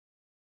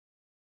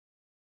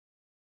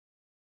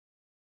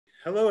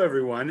Hello,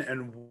 everyone,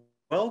 and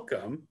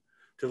welcome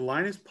to the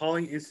Linus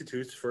Pauling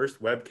Institute's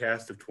first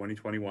webcast of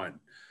 2021.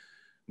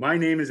 My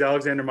name is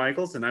Alexander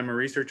Michaels, and I'm a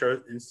research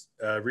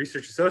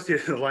associate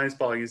at the Linus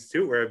Pauling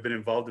Institute, where I've been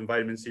involved in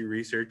vitamin C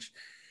research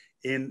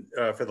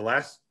for the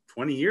last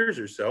 20 years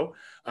or so,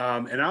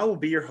 and I will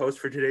be your host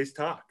for today's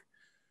talk.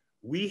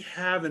 We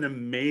have an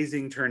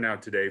amazing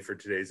turnout today for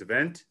today's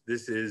event.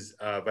 This is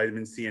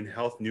Vitamin C and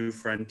Health New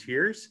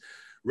Frontiers.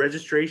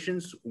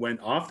 Registrations went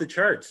off the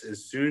charts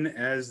as soon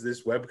as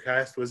this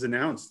webcast was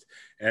announced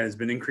and has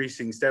been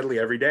increasing steadily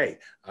every day.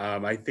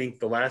 I think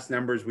the last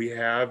numbers we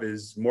have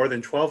is more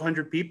than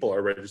 1,200 people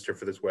are registered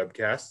for this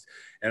webcast.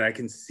 And I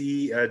can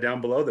see down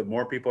below that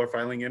more people are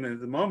filing in at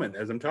the moment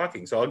as I'm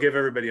talking. So I'll give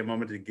everybody a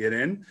moment to get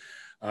in.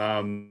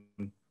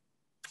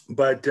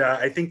 But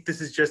I think this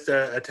is just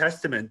a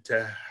testament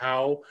to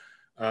how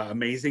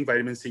amazing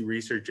vitamin C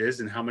research is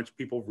and how much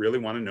people really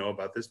want to know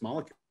about this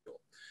molecule.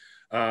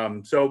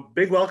 So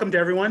big welcome to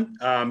everyone.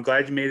 I'm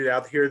glad you made it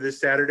out here this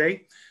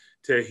Saturday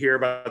to hear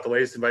about the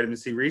latest in vitamin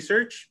C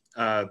research.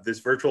 This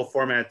virtual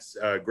format's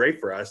great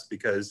for us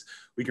because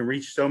we can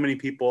reach so many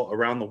people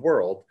around the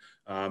world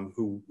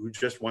who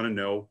just want to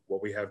know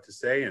what we have to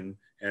say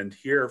and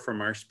hear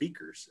from our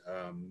speakers.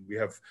 We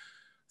have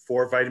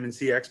 4 vitamin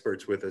C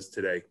experts with us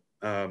today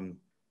that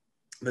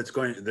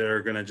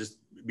are going to just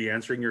be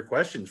answering your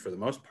questions for the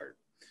most part.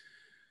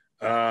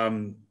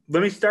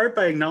 Let me start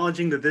by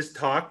acknowledging that this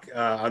talk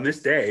on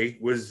this day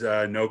was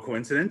no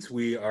coincidence.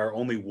 We are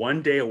only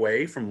one day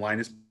away from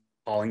Linus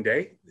Pauling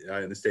Day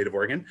in the state of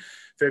Oregon.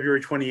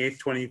 February 28th,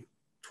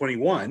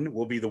 2021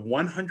 will be the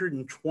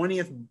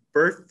 120th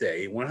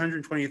birthday,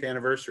 120th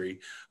anniversary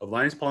of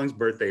Linus Pauling's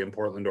birthday in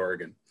Portland,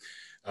 Oregon.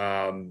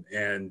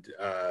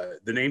 The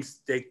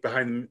namesake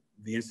behind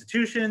the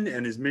institution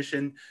and his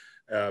mission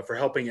for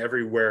helping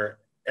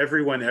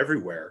everyone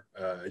everywhere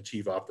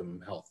achieve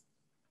optimum health.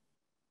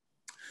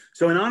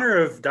 So in honor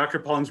of Dr.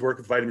 Pauling's work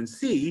with vitamin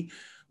C,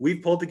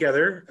 we've pulled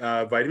together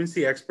vitamin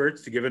C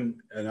experts to give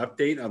an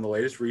update on the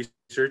latest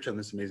research on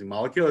this amazing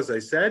molecule, as I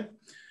said.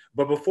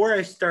 But before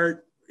I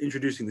start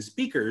introducing the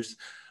speakers,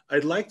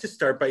 I'd like to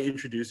start by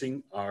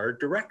introducing our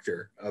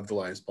director of the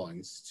Linus Pauling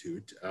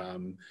Institute,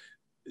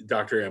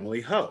 Dr.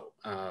 Emily Ho,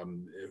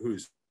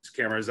 whose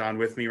camera is on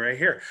with me right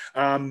here.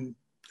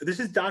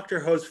 This is Dr.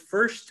 Ho's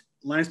first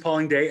Linus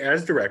Pauling Day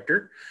as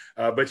director,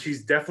 but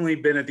she's definitely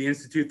been at the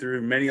Institute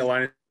through many a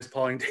Linus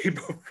Pauling Day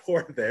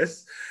before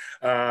this.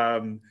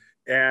 I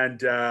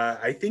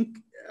think,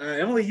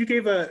 Emily, you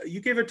gave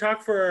a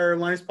talk for our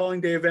Linus Pauling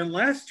Day event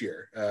last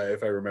year,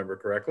 if I remember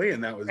correctly,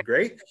 and that was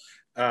great.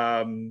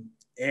 So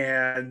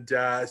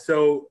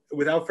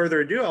without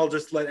further ado, I'll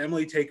just let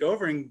Emily take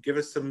over and give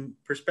us some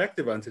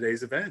perspective on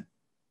today's event.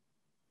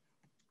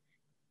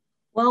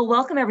 Well,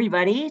 welcome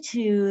everybody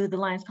to the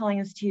Linus Pauling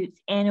Institute's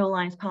annual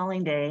Linus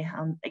Pauling Day.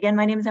 Again,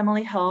 my name is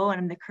Emily Ho,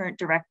 and I'm the current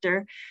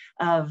director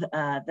of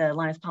the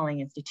Linus Pauling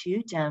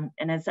Institute. And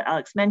as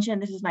Alex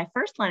mentioned, this is my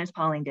first Linus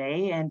Pauling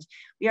Day, and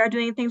we are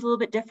doing things a little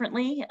bit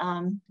differently.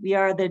 We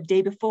are the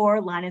day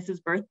before Linus's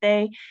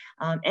birthday,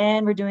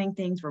 and we're doing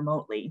things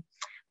remotely.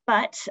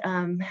 But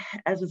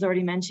as was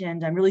already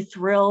mentioned, I'm really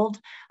thrilled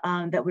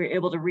that we're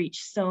able to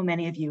reach so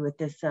many of you with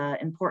this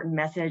important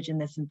message and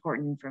this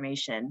important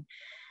information.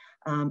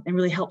 And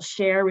really help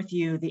share with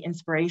you the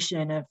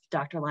inspiration of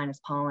Dr.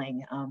 Linus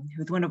Pauling,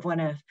 who's one of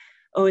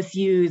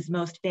OSU's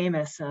most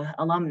famous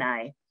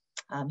alumni.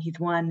 He's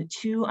won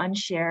 2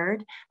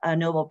 unshared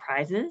Nobel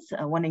Prizes,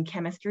 one in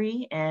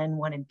chemistry and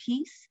one in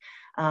peace.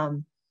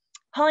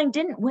 Pauling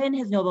didn't win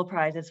his Nobel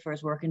Prizes for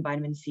his work in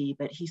vitamin C,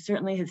 but he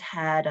certainly has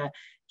had a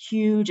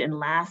huge and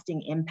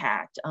lasting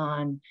impact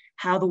on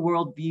how the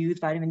world views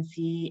vitamin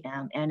C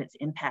and its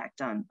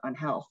impact on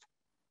health.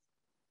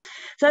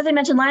 So as I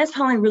mentioned, Linus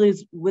Pauling really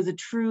was a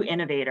true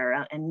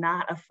innovator and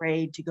not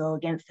afraid to go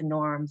against the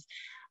norms,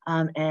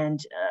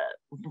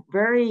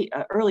 very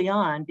early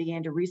on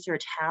began to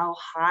research how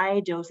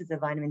high doses of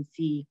vitamin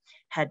C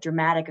had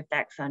dramatic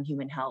effects on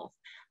human health.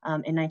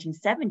 In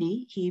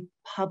 1970, he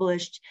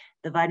published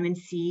The Vitamin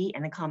C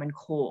and the Common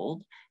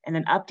Cold, and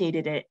then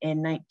updated it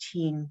in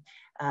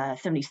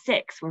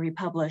 1976, where he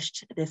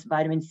published this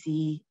Vitamin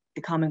C,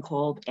 the Common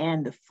Cold,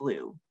 and the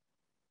Flu.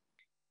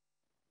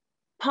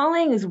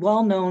 Pauling is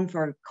well known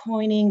for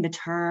coining the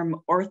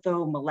term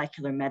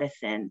orthomolecular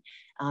medicine.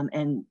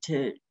 And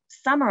to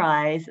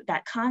summarize,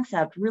 that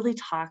concept really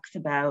talks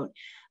about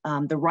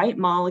the right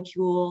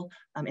molecule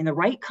in the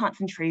right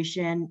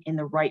concentration in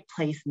the right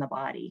place in the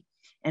body.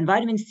 And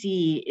vitamin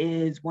C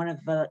is one of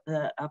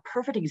a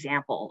perfect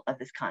example of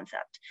this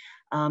concept.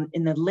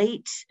 In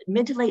the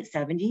mid to late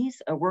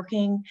 70s,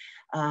 working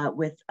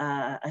with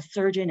a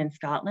surgeon in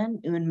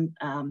Scotland,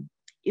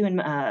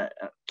 Ewan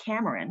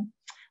Cameron,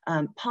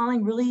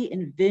 Pauling really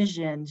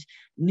envisioned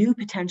new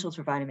potentials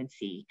for vitamin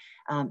C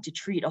to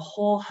treat a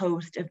whole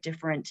host of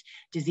different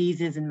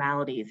diseases and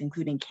maladies,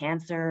 including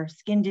cancer,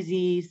 skin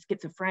disease,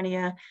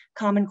 schizophrenia,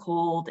 common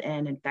cold,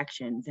 and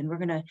infections. And we're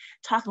going to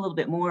talk a little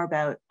bit more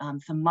about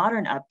some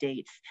modern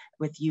updates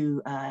with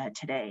you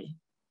today.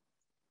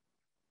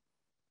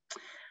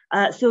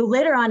 So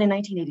later on in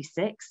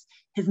 1986,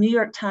 His New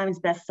York Times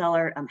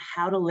bestseller,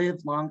 How to Live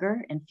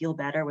Longer and Feel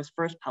Better, was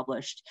first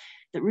published.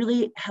 That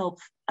really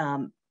helps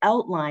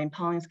outline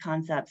Pauling's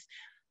concepts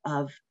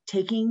of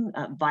taking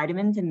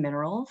vitamins and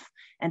minerals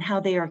and how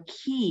they are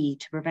key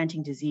to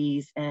preventing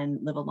disease and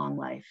live a long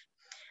life.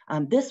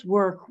 This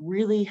work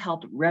really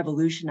helped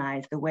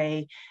revolutionize the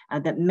way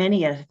that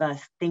many of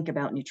us think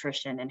about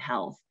nutrition and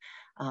health.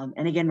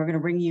 And again, we're going to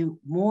bring you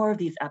more of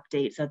these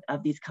updates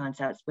of these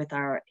concepts with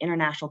our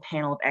international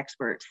panel of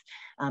experts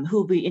who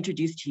will be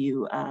introduced to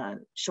you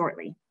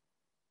shortly.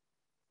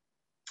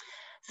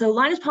 So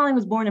Linus Pauling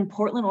was born in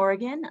Portland,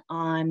 Oregon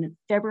on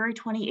February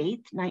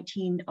 28th,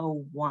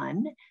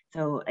 1901.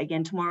 So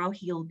again, tomorrow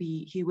he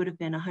would have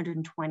been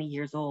 120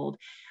 years old.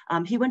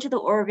 He went to the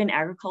Oregon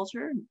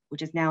Agriculture,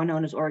 which is now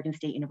known as Oregon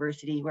State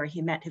University, where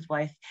he met his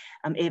wife,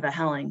 Ava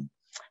Helling.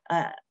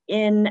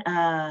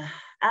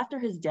 After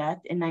his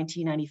death in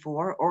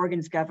 1994,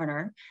 Oregon's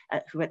governor,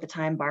 who at the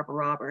time, Barbara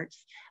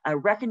Roberts,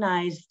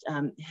 recognized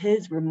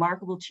his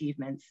remarkable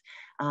achievements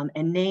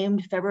and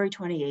named February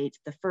 28th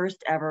the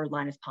first ever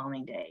Linus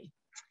Pauling Day.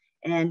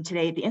 And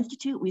today at the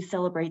Institute, we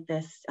celebrate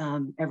this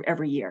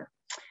every year,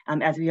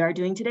 as we are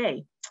doing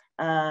today.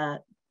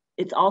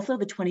 It's also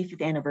the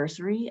 25th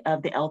anniversary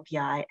of the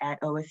LPI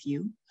at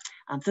OSU.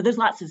 So there's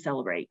lots to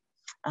celebrate.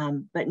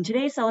 But in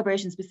today's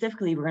celebration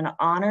specifically, we're going to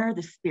honor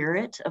the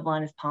spirit of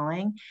Linus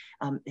Pauling,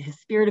 his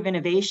spirit of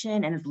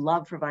innovation, and his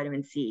love for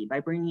vitamin C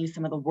by bringing you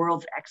some of the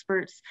world's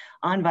experts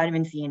on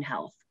vitamin C and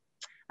health.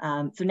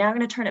 So now I'm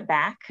going to turn it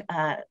back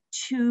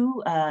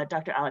to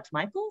Dr. Alex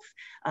Michaels,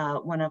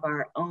 one of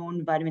our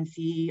own vitamin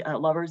C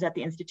lovers at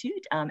the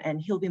Institute, and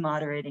he'll be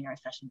moderating our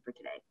session for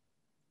today.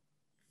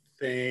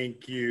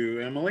 Thank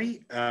you,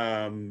 Emily.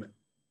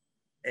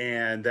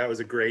 And that was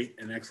a great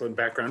and excellent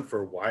background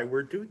for why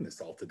we're doing this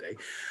all today.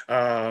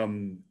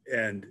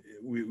 And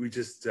we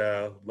just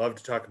love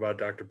to talk about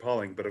Dr.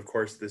 Pauling, but of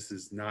course, this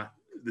is not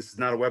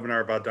a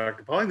webinar about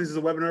Dr. Pauling. This is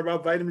a webinar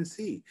about vitamin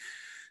C.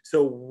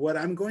 So what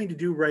I'm going to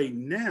do right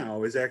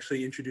now is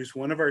actually introduce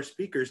one of our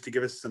speakers to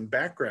give us some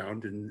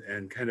background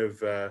and kind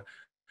of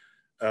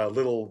a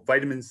little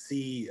vitamin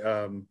C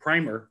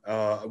primer.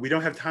 We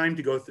don't have time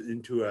to go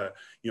into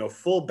a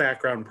full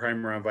background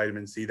primer on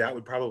vitamin C. That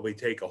would probably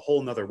take a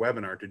whole nother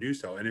webinar to do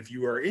so. And if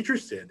you are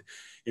interested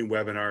in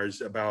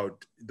webinars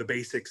about the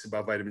basics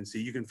about vitamin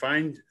C, you can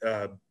find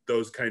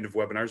those kind of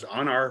webinars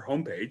on our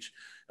homepage,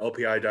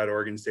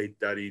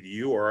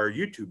 lpi.oregonstate.edu, or our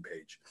YouTube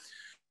page.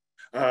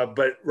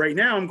 But right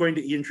now I'm going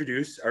to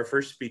introduce our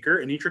first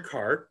speaker, Anitra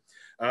Carr.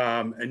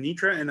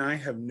 Anitra and I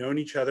have known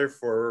each other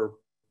for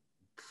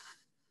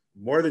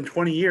more than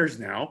 20 years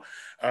now.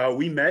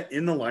 We met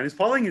in the Linus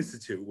Pauling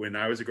Institute when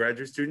I was a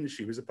graduate student,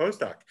 she was a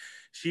postdoc.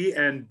 She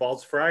and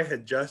Baltz Frey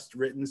had just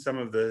written some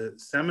of the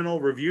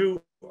seminal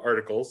review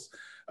articles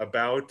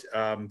about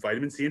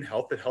vitamin C and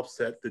health that helped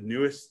set the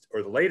newest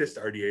or the latest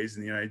RDAs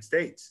in the United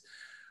States.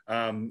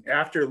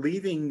 After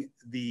leaving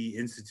the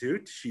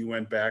Institute, she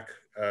went back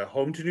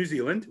home to New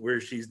Zealand, where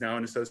she's now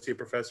an associate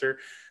professor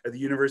at the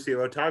University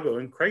of Otago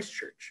in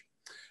Christchurch.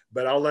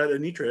 But I'll let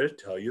Anitra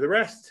tell you the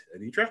rest.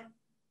 Anitra?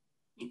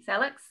 Thanks,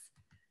 Alex.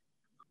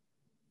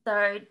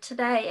 So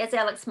today, as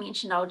Alex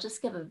mentioned, I'll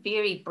just give a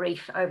very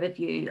brief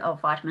overview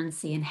of vitamin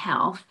C and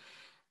health,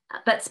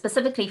 but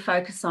specifically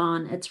focus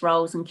on its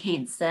roles in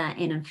cancer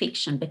and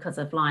infection because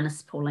of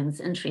Linus Pauling's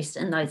interest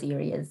in those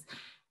areas,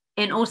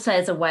 and also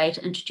as a way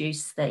to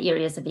introduce the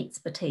areas of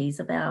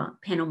expertise of our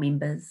panel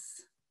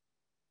members.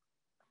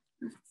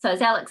 So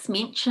as Alex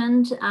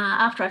mentioned,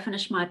 after I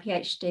finished my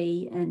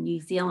PhD in New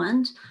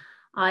Zealand,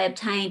 I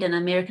obtained an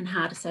American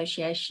Heart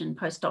Association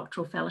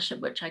postdoctoral fellowship,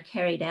 which I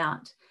carried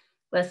out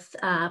with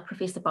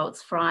Professor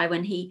Baltz Frey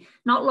when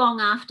not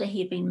long after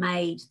he'd been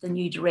made the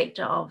new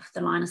director of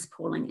the Linus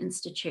Pauling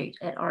Institute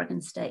at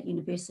Oregon State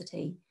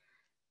University.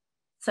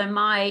 So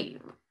my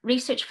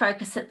research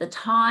focus at the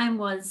time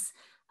was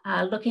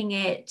looking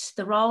at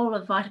the role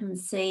of vitamin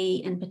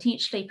C in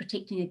potentially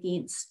protecting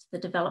against the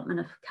development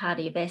of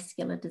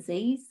cardiovascular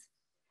disease.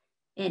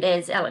 And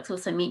as Alex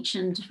also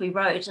mentioned, we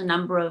wrote a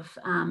number of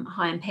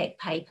high impact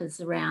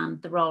papers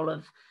around the role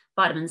of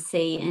vitamin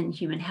C in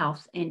human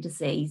health and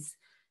disease.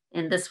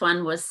 And this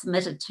one was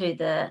submitted to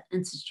the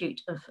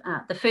Institute of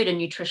the Food and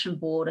Nutrition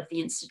Board of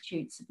the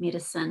Institutes of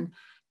Medicine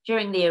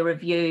during their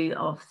review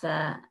of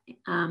the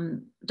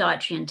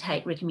dietary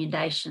intake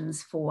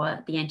recommendations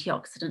for the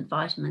antioxidant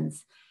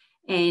vitamins.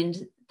 And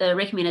the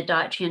recommended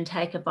dietary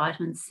intake of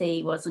vitamin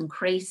C was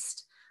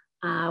increased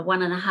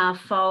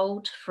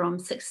 1.5-fold from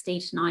 60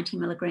 to 90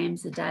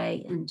 milligrams a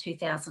day in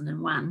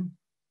 2001.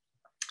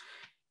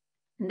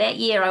 And that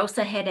year I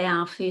also had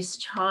our first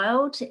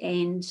child,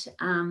 and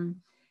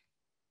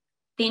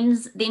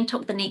then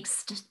took the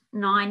next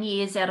 9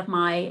 years out of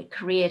my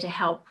career to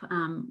help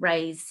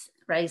raise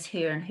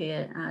her and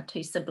her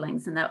 2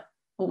 siblings, and they're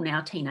all now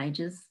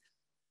teenagers.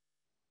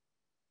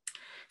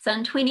 So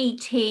in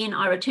 2010,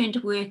 I returned to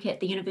work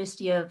at the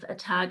University of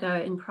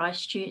Otago in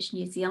Christchurch,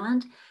 New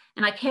Zealand,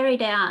 and I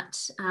carried out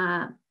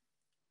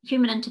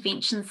human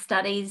intervention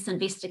studies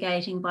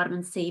investigating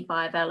vitamin C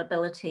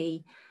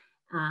bioavailability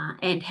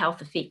and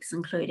health effects,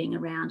 including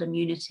around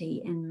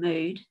immunity and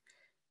mood.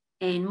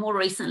 And more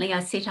recently, I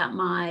set up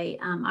my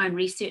own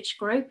research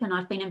group, and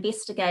I've been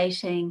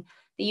investigating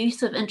the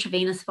use of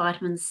intravenous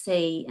vitamin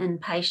C in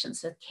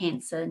patients with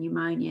cancer,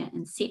 pneumonia,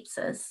 and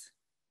sepsis.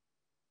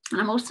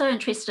 And I'm also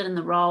interested in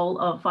the role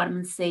of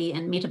vitamin C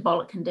in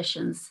metabolic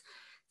conditions,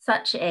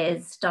 such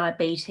as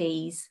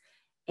diabetes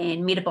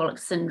and metabolic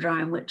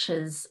syndrome, which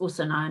is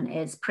also known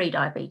as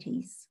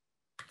prediabetes.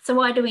 So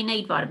why do we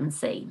need vitamin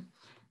C?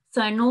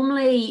 So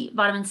normally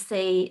vitamin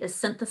C is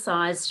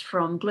synthesized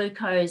from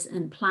glucose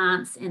in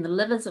plants and the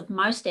livers of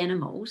most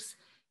animals,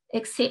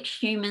 except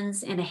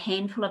humans and a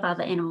handful of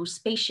other animal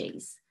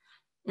species.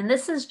 And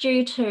this is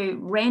due to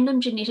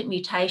random genetic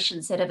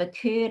mutations that have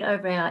occurred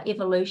over our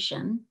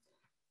evolution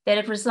that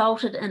have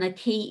resulted in a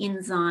key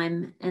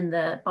enzyme in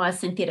the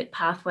biosynthetic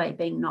pathway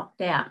being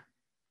knocked out.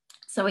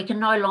 So we can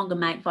no longer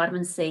make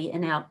vitamin C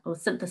or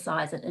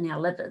synthesize it in our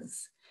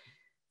livers.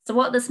 So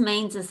what this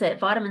means is that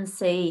vitamin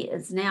C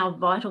is now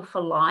vital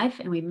for life,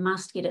 and we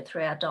must get it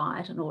through our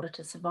diet in order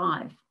to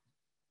survive.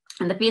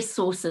 And the best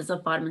sources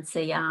of vitamin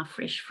C are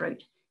fresh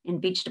fruit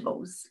and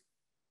vegetables.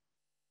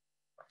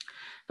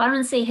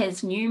 Vitamin C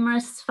has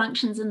numerous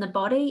functions in the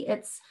body.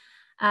 It's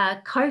a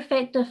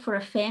cofactor for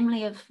a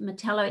family of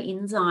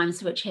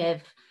metalloenzymes which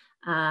have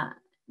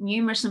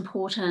numerous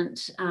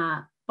important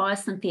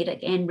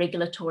biosynthetic and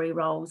regulatory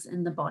roles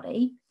in the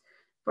body.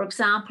 For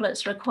example,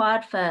 it's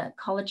required for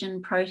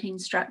collagen protein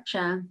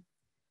structure,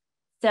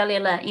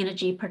 cellular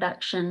energy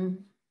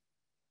production,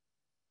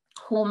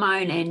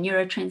 hormone and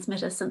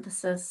neurotransmitter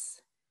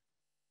synthesis,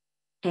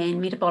 and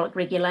metabolic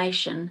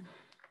regulation.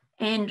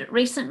 And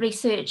recent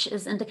research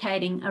is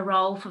indicating a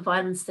role for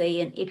vitamin C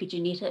in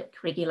epigenetic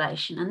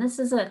regulation. And this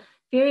is a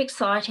very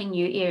exciting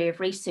new area of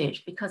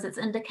research because it's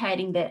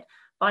indicating that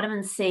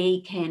vitamin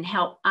C can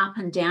help up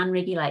and down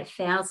regulate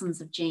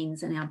thousands of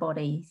genes in our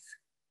bodies.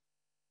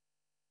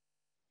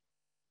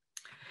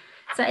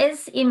 So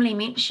as Emily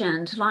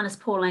mentioned, Linus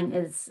Pauling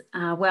is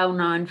well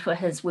known for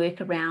his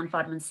work around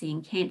vitamin C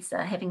and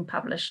cancer, having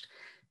published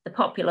the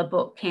popular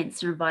book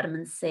Cancer and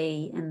Vitamin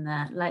C in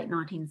the late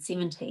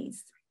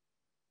 1970s.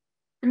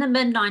 In the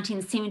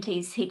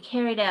mid-1970s, he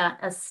carried out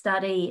a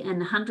study in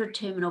 100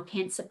 terminal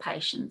cancer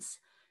patients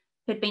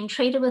who'd been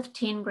treated with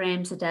 10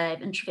 grams a day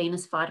of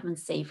intravenous vitamin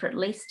C for at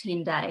least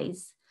 10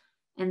 days,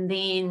 and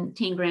then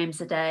 10 grams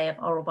a day of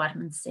oral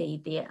vitamin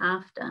C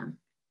thereafter.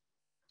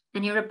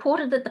 And he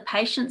reported that the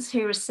patients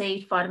who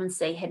received vitamin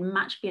C had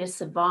much better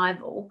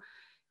survival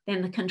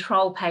than the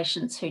control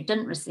patients who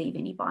didn't receive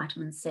any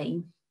vitamin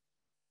C.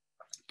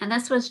 And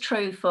this was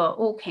true for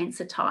all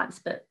cancer types,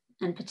 but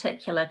in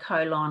particular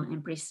colon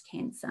and breast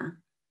cancer.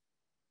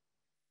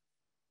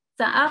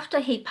 So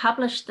after he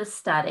published this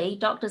study,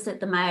 doctors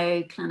at the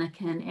Mayo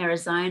Clinic in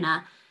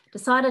Arizona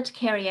decided to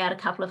carry out a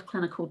couple of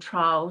clinical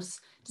trials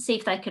to see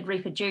if they could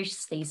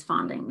reproduce these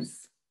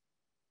findings.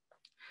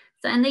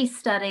 So in these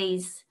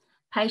studies,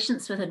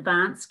 patients with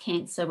advanced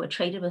cancer were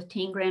treated with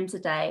 10 grams a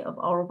day of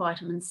oral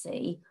vitamin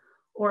C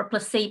or a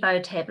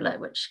placebo tablet,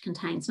 which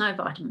contains no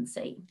vitamin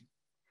C.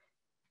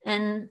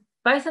 In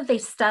both of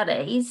these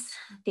studies,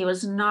 there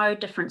was no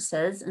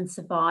differences in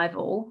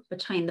survival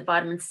between the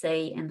vitamin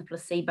C and the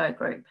placebo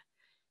group.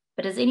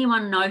 But has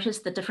anyone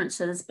noticed the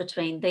differences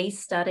between these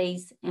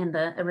studies and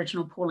the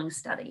original Pauling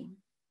study?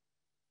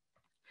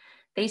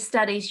 These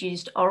studies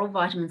used oral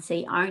vitamin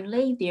C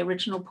only. The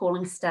original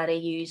Pauling study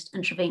used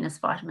intravenous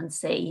vitamin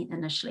C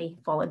initially,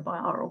 followed by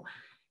oral.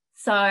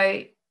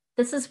 So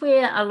this is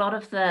where a lot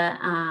of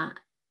the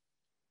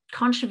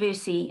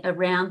controversy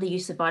around the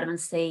use of vitamin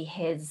C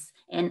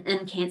and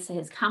in cancer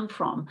has come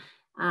from.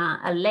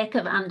 A lack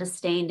of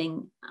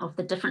understanding of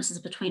the differences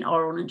between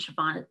oral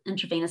and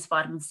intravenous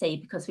vitamin C,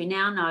 because we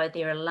now know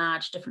there are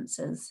large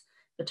differences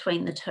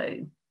between the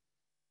two.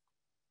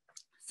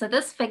 So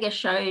this figure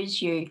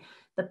shows you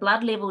the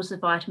blood levels of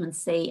vitamin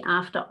C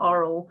after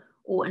oral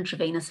or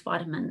intravenous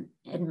vitamin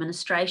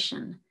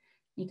administration.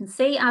 You can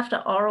see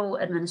after oral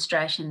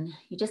administration,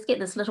 you just get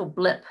this little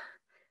blip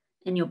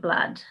in your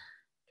blood.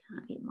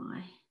 Can't get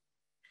my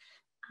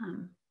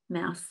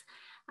mouse.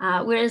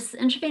 Whereas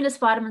intravenous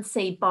vitamin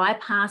C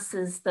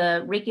bypasses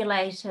the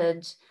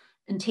regulated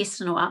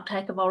intestinal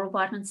uptake of oral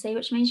vitamin C,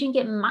 which means you can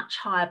get much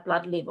higher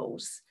blood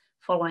levels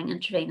following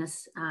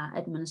intravenous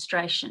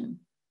administration.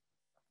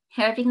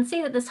 However, you can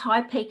see that this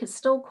high peak is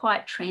still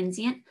quite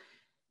transient,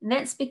 and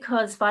that's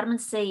because vitamin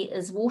C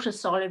is water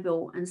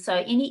soluble, and so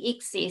any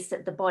excess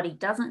that the body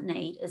doesn't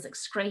need is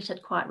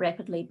excreted quite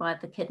rapidly by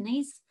the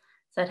kidneys.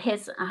 So it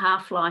has a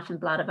half-life in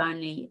blood of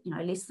only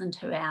less than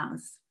 2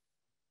 hours.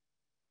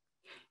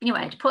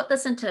 Anyway, to put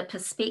this into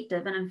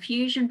perspective, an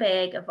infusion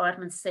bag of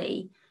vitamin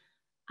C,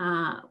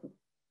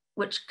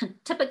 which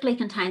typically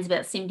contains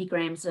about 70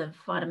 grams of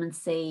vitamin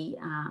C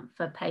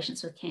for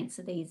patients with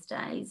cancer these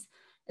days,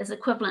 is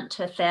equivalent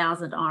to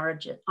 1,000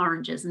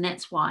 oranges, and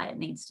that's why it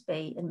needs to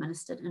be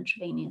administered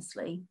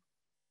intravenously.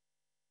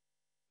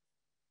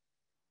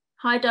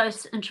 High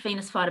dose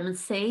intravenous vitamin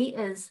C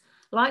is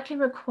likely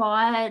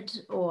required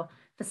or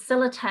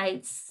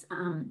facilitates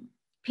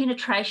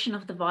penetration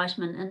of the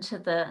vitamin into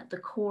the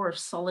core of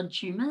solid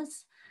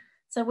tumours.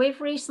 So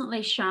we've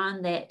recently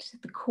shown that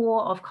the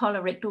core of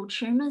colorectal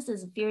tumours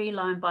is very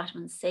low in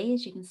vitamin C,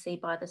 as you can see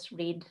by this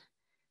red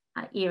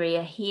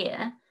area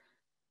here.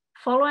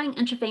 Following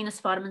intravenous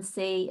vitamin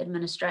C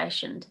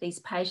administration to these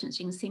patients,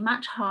 you can see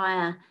much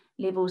higher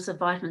levels of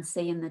vitamin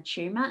C in the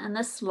tumour, and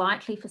this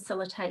likely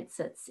facilitates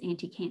its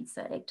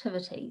anti-cancer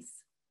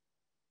activities.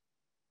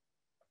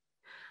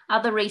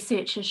 Other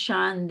research has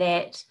shown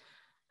that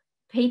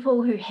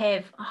people who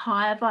have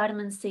higher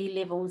vitamin C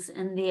levels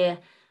in their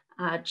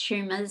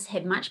tumours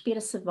have much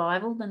better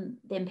survival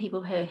than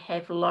people who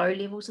have low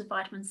levels of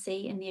vitamin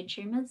C in their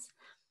tumours.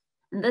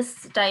 And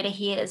this data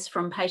here is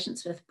from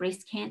patients with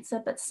breast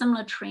cancer, but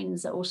similar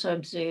trends are also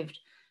observed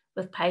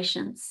with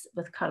patients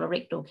with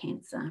colorectal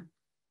cancer.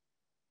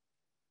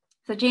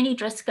 So Jenny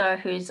Driscoll,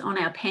 who's on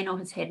our panel,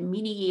 has had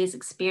many years'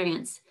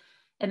 experience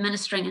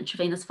administering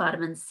intravenous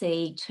vitamin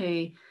C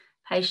to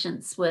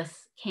patients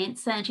with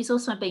cancer, and she's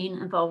also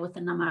been involved with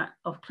a number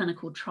of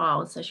clinical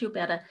trials, so she'll be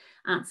able to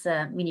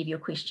answer many of your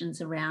questions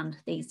around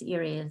these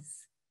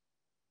areas.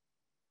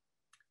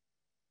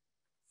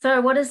 So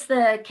what is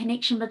the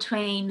connection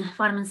between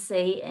vitamin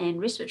C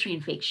and respiratory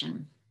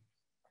infection?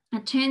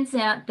 It turns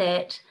out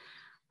that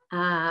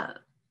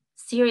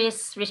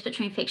serious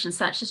respiratory infections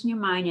such as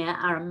pneumonia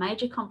are a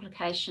major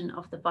complication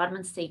of the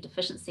vitamin C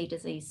deficiency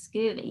disease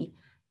scurvy.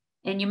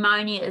 And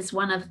pneumonia is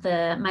one of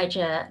the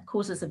major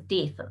causes of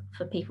death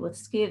for people with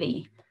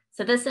scurvy.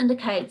 So this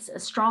indicates a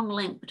strong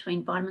link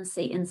between vitamin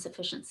C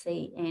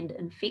insufficiency and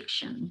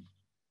infection.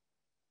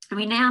 And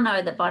we now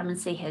know that vitamin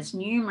C has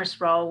numerous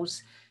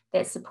roles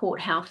that support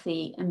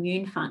healthy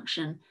immune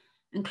function,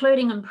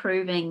 including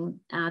improving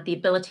the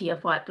ability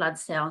of white blood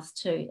cells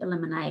to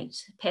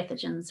eliminate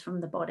pathogens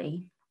from the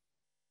body.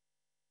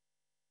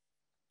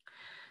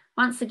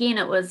 Once again,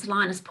 it was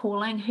Linus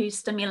Pauling who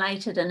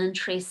stimulated an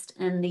interest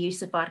in the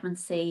use of vitamin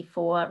C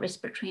for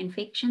respiratory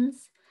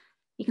infections.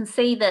 You can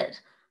see that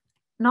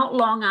not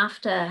long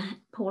after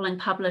Pauling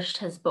published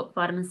his book,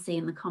 Vitamin C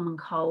and the Common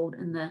Cold,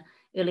 in the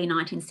early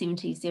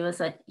 1970s, there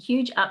was a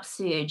huge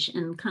upsurge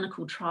in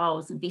clinical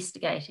trials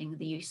investigating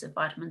the use of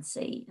vitamin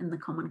C in the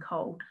common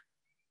cold.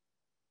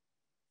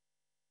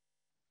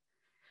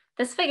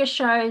 This figure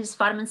shows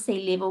vitamin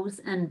C levels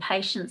in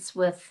patients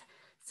with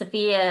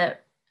severe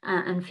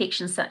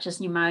infections such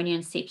as pneumonia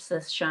and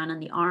sepsis, shown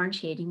in the orange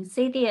here. You can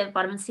see their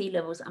vitamin C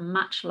levels are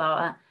much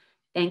lower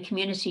than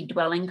community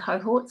dwelling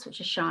cohorts, which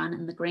are shown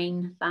in the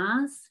green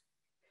bars.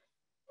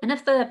 And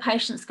if the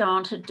patients go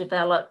on to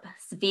develop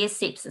severe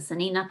sepsis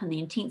and end up in the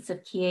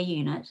intensive care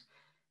unit,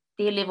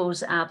 their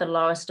levels are the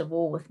lowest of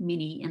all, with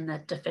many in the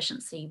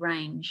deficiency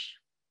range.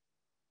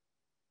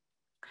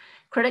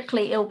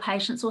 Critically ill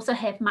patients also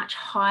have much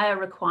higher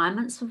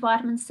requirements for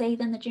vitamin C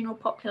than the general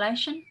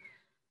population.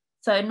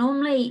 So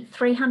normally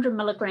 300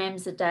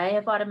 milligrams a day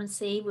of vitamin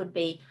C would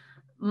be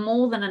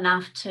more than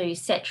enough to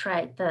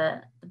saturate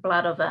the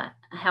blood of a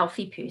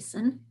healthy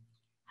person.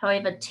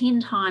 However,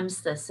 10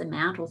 times this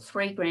amount, or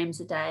 3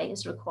 grams a day,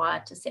 is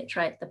required to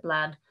saturate the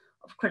blood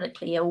of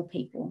critically ill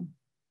people.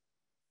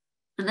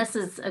 And this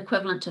is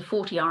equivalent to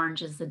 40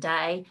 oranges a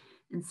day.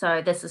 And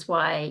so this is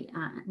why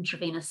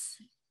intravenous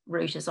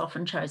route is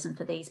often chosen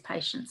for these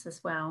patients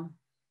as well.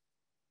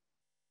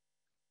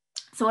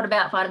 So what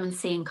about vitamin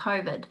C and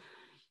COVID?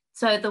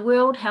 So the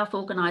World Health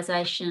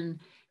Organization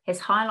has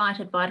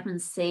highlighted vitamin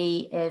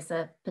C as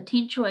a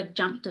potential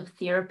adjunctive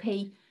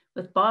therapy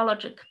with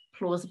biologic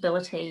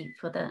plausibility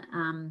for the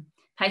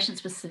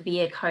patients with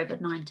severe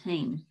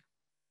COVID-19.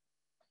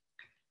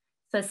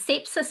 So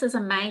sepsis is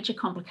a major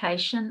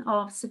complication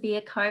of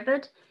severe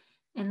COVID,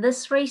 and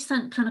this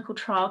recent clinical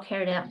trial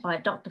carried out by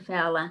Dr.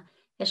 Fowler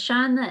has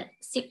shown that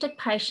septic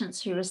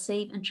patients who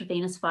receive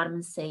intravenous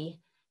vitamin C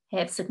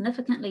have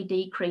significantly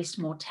decreased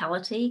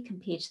mortality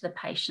compared to the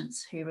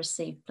patients who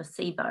receive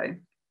placebo.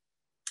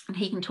 And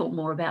he can talk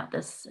more about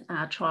this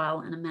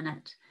trial in a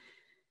minute.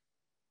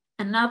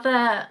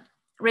 Another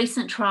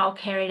recent trial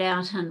carried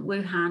out in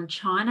Wuhan,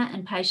 China,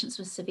 in patients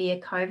with severe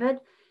COVID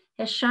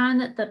has shown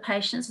that the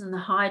patients in the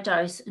high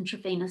dose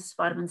intravenous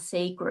vitamin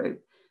C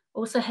group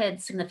also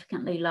had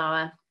significantly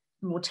lower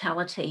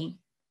mortality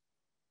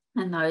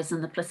than those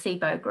in the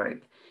placebo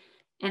group.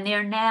 And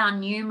there are now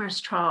numerous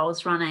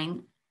trials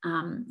running,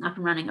 up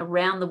and running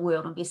around the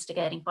world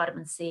investigating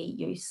vitamin C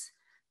use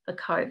for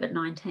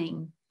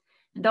COVID-19.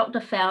 And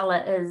Dr.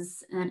 Fowler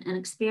is an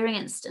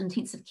experienced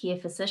intensive care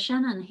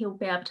physician, and he'll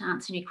be able to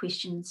answer any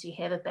questions you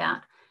have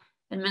about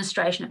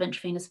administration of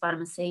intravenous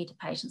vitamin C to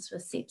patients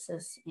with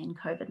sepsis and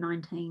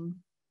COVID-19.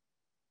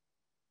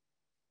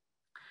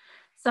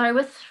 So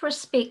with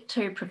respect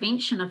to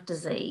prevention of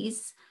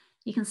disease,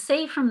 you can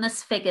see from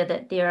this figure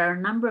that there are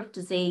a number of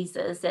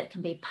diseases that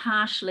can be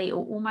partially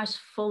or almost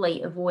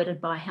fully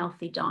avoided by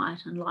healthy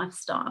diet and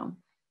lifestyle.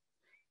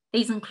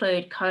 These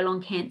include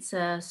colon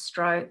cancer,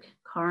 stroke,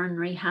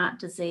 coronary heart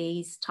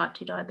disease, type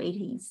 2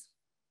 diabetes.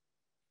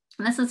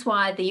 And this is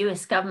why the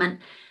US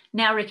government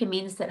now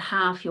recommends that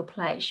half your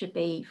plate should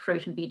be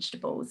fruit and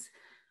vegetables.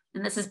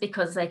 And this is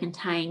because they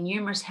contain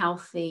numerous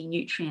healthy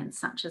nutrients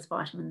such as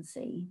vitamin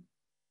C.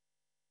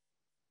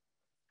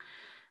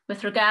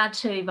 With regard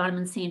to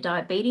vitamin C and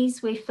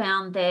diabetes, we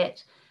found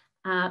that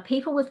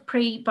people with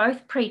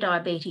both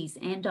pre-diabetes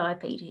and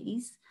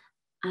diabetes,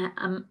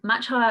 a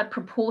much higher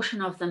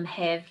proportion of them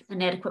have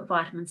inadequate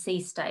vitamin C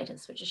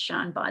status, which is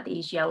shown by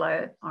these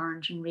yellow,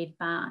 orange, and red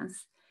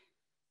bars.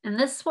 And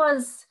this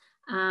was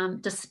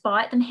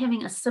despite them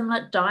having a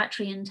similar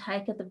dietary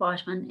intake of the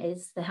vitamin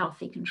as the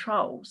healthy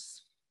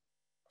controls.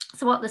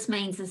 So what this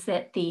means is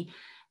that the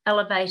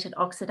elevated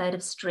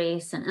oxidative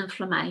stress and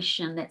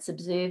inflammation that's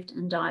observed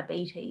in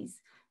diabetes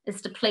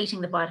is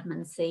depleting the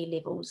vitamin C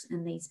levels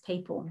in these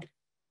people.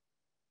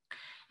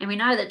 And we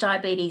know that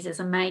diabetes is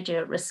a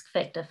major risk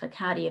factor for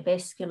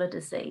cardiovascular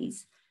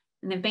disease.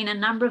 And there have been a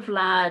number of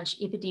large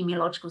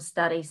epidemiological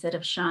studies that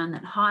have shown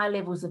that higher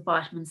levels of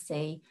vitamin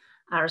C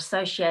are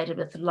associated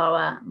with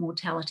lower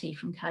mortality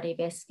from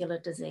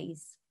cardiovascular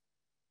disease.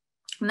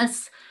 And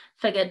this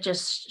figure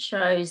just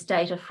shows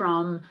data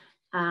from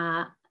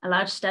a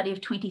large study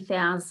of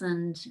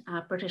 20,000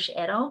 British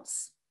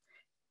adults.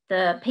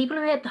 The people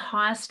who had the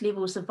highest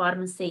levels of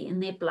vitamin C in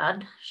their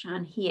blood,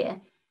 shown here,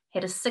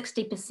 had a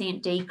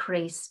 60%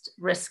 decreased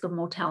risk of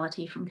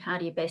mortality from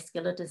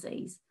cardiovascular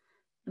disease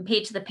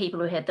compared to the people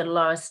who had the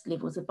lowest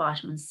levels of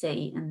vitamin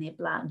C in their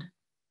blood.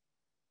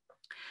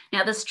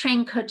 Now, this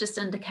trend could just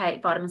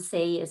indicate vitamin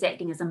C is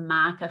acting as a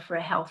marker for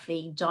a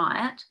healthy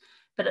diet,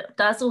 but it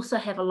does also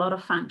have a lot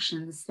of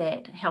functions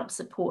that help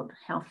support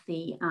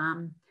healthy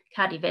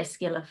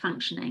cardiovascular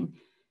functioning.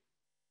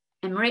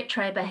 And Marette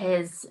Traber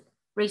has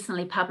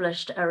recently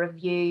published a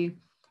review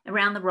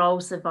around the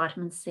roles of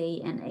vitamin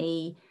C and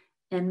E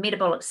in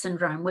metabolic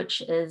syndrome,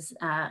 which is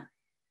a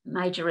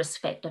major risk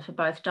factor for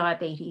both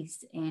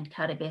diabetes and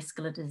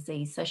cardiovascular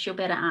disease. So she'll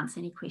be able to answer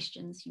any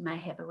questions you may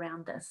have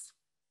around this.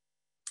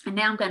 And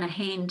now I'm going to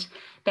hand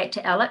back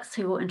to Alex,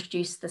 who will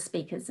introduce the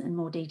speakers in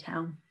more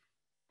detail.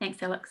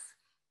 Thanks, Alex.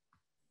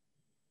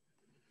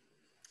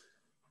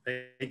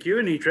 Thank you,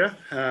 Anitra,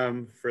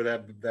 for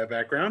that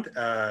background.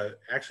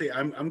 Actually,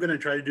 I'm going to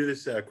try to do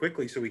this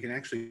quickly so we can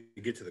actually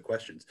get to the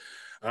questions.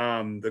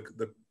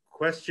 The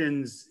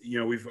questions,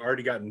 we've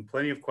already gotten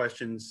plenty of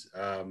questions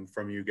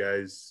from you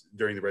guys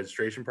during the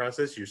registration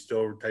process. You're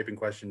still typing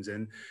questions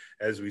in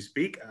as we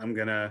speak. I'm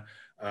going to,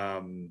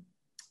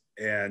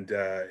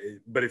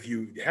 but if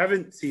you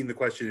haven't seen the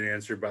question and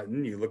answer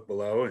button, you look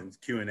below and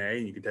Q&A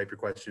and you can type your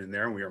question in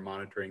there, and we are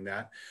monitoring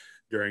that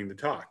during the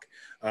talk.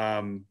 But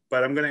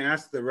I'm going to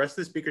ask the rest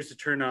of the speakers to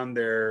turn on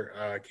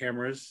their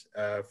cameras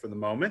for the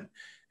moment.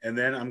 And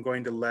then I'm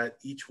going to let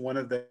each one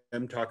of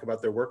them talk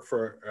about their work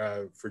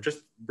for just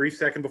a brief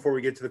second before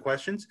we get to the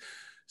questions.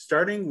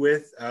 Starting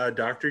with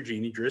Dr.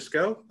 Jeannie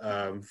Driscoll,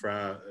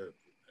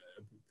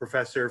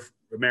 Professor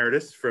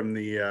Emeritus from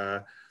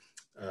the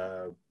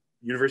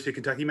University of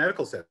Kentucky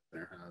Medical Center.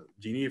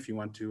 Jeannie, if you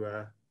want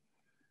to.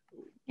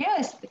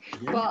 Yes,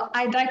 well,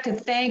 I'd like to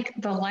thank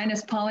the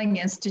Linus Pauling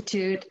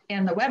Institute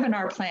and the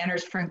webinar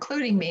planners for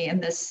including me in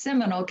this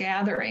seminal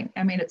gathering.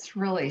 I mean, it's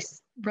really,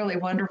 really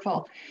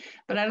wonderful.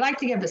 But I'd like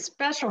to give a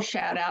special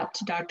shout out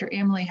to Dr.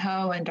 Emily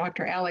Ho and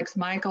Dr. Alex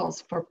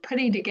Michaels for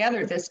putting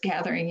together this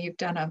gathering. You've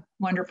done a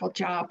wonderful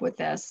job with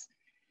this.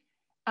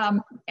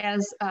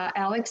 As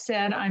Alex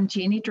said, I'm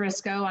Jeannie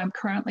Driscoll. I'm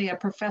currently a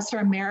professor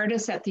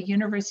emeritus at the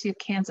University of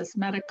Kansas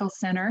Medical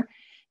Center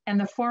and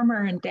the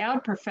former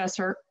endowed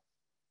professor,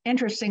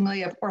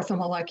 interestingly, of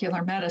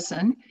orthomolecular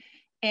medicine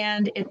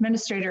and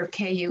administrator of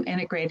KU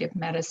Integrative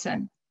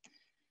Medicine.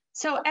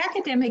 So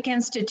academic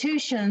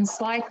institutions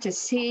like to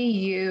see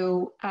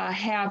you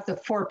have the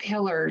 4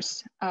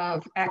 pillars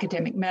of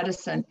academic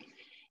medicine,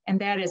 and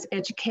that is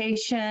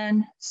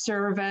education,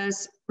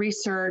 service,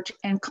 research,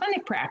 and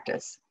clinic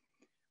practice.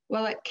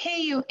 Well, at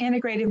KU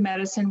Integrative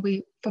Medicine,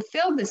 we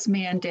fulfilled this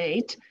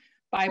mandate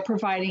by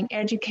providing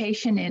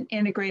education in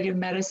integrative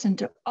medicine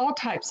to all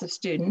types of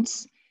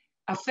students,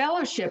 a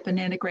fellowship in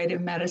integrative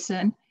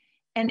medicine,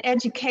 and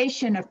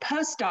education of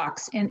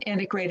postdocs in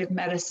integrative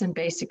medicine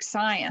basic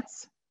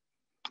science.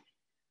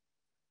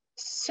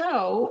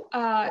 So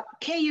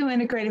KU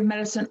Integrative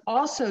Medicine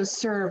also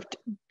served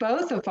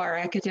both of our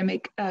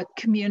academic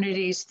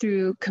communities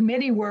through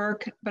committee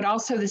work, but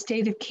also the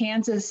state of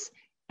Kansas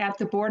at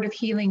the Board of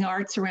Healing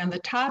Arts around the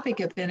topic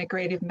of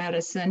integrative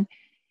medicine,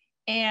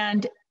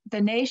 and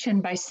the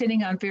nation by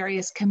sitting on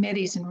various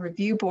committees and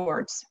review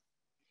boards.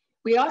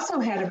 We also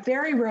had a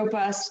very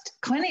robust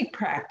clinic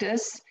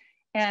practice,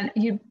 and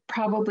you'd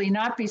probably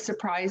not be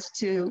surprised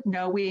to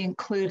know we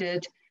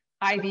included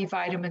IV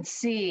vitamin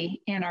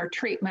C in our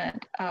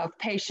treatment of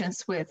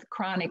patients with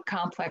chronic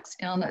complex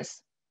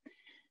illness.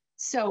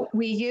 So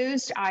we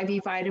used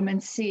IV vitamin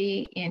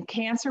C in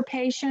cancer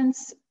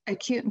patients,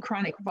 acute and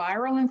chronic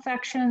viral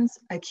infections,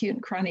 acute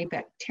and chronic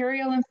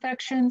bacterial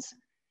infections,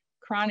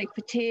 chronic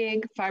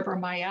fatigue,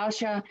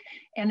 fibromyalgia,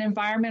 and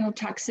environmental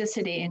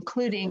toxicity,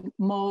 including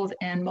mold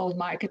and mold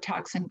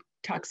mycotoxin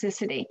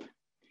toxicity.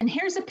 And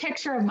here's a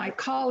picture of my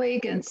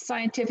colleague and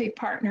scientific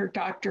partner,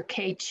 Dr.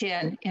 Kay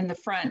Chin, in the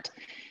front.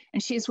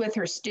 and she's with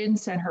her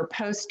students and her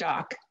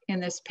postdoc in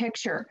this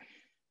picture.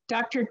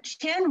 Dr.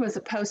 Chin was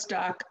a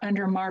postdoc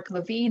under Mark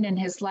Levine in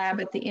his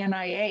lab at the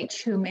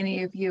NIH, who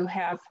many of you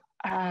have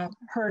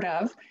heard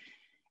of.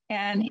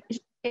 And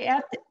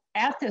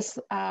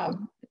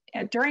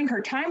during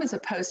her time as a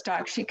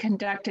postdoc, she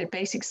conducted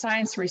basic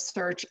science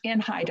research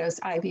in high-dose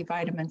IV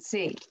vitamin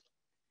C.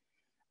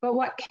 But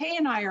what Kay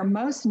and I are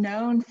most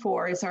known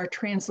for is our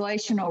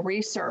translational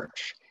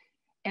research.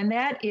 And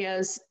that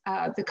is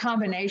the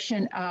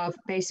combination of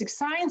basic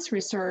science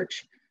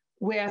research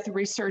with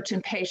research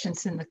in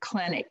patients in the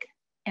clinic.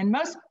 And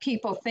most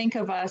people think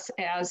of us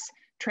as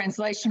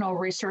translational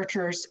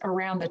researchers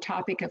around the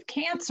topic of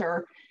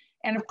cancer.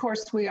 And of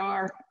course, we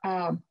are,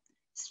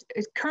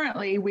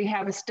 currently we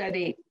have a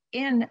study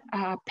in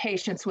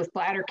patients with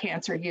bladder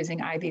cancer using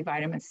IV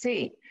vitamin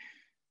C.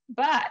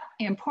 But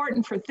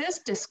important for this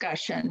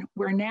discussion,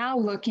 we're now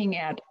looking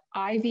at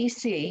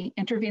IVC,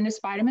 intravenous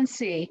vitamin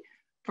C,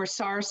 for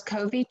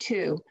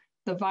SARS-CoV-2,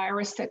 the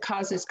virus that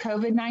causes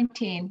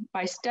COVID-19,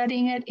 by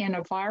studying it in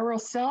a viral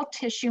cell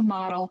tissue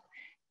model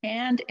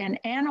and an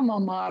animal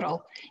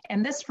model.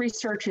 And this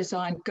research is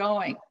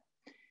ongoing.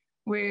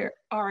 We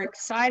are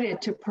excited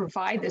to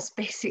provide this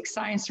basic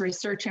science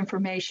research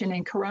information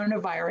in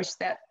coronavirus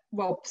that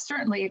will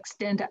certainly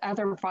extend to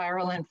other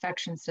viral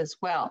infections as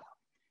well.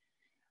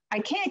 I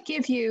can't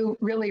give you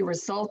really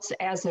results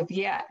as of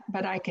yet,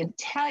 but I can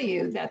tell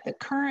you that the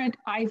current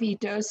IV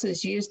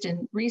doses used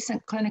in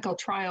recent clinical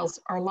trials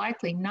are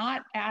likely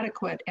not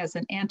adequate as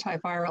an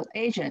antiviral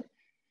agent.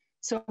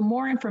 So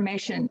more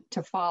information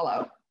to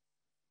follow.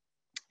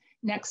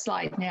 Next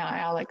slide now,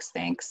 Alex,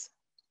 thanks.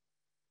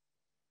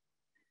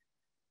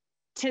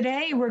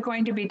 Today, we're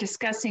going to be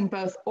discussing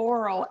both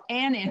oral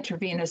and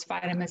intravenous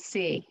vitamin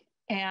C.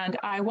 And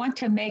I want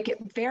to make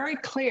it very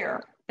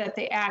clear that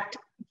they act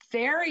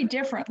very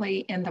differently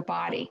in the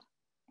body.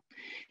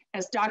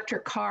 As Dr.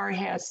 Carr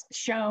has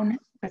shown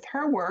with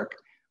her work,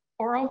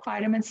 oral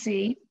vitamin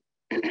C,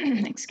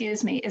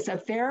 excuse me, is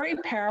a very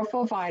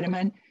powerful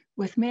vitamin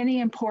with many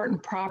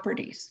important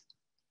properties.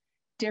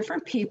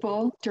 Different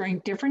people during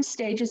different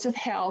stages of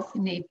health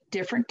need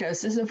different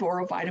doses of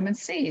oral vitamin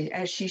C,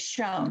 as she's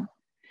shown.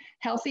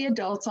 Healthy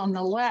adults on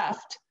the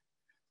left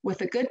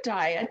with a good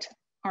diet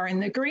are in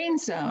the green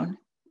zone,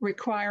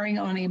 requiring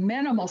only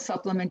minimal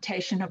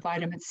supplementation of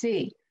vitamin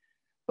C.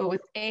 But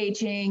with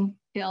aging,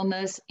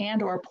 illness,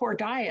 and/or poor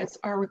diets,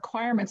 our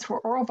requirements for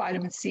oral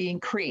vitamin C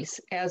increase,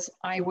 as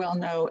I well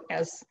know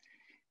as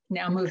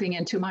now moving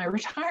into my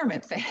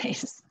retirement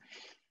phase.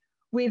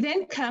 We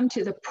then come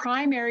to the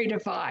primary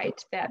divide,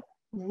 that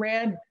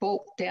red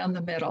bolt down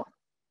the middle.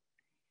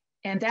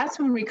 And that's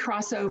when we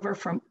cross over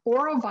from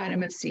oral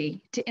vitamin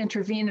C to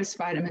intravenous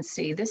vitamin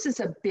C. This is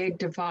a big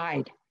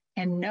divide,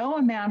 and no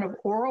amount of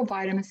oral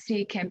vitamin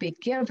C can be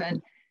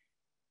given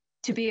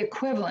to be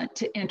equivalent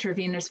to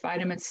intravenous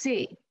vitamin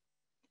C.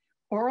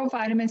 Oral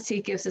vitamin C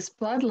gives us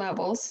blood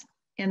levels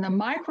in the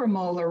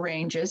micromolar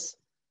ranges,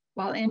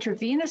 while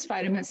intravenous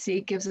vitamin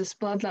C gives us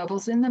blood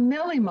levels in the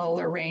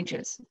millimolar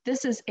ranges.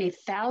 This is a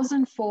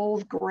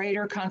 1,000-fold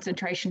greater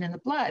concentration in the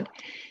blood.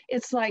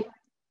 It's like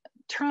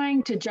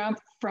trying to jump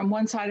from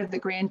one side of the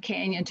Grand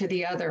Canyon to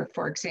the other,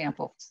 for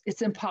example.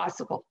 It's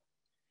impossible.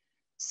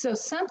 So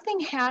something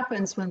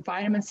happens when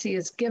vitamin C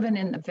is given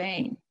in the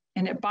vein,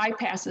 and it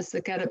bypasses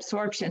the gut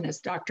absorption, as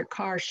Dr.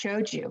 Carr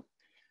showed you.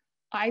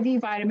 IV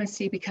vitamin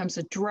C becomes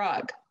a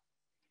drug.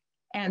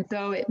 And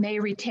though it may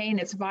retain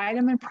its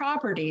vitamin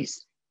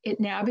properties, it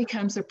now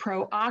becomes a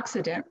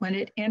pro-oxidant when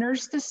it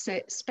enters the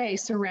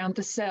space around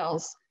the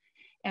cells.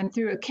 And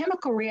through a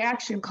chemical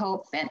reaction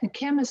called Fenton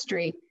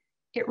chemistry,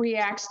 it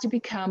reacts to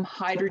become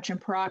hydrogen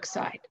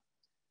peroxide.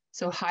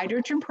 So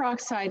hydrogen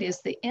peroxide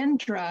is the end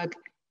drug,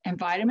 and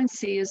vitamin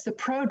C is the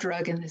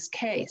prodrug in this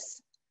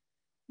case.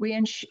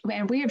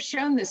 And we have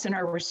shown this in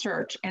our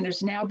research, and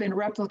has now been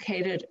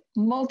replicated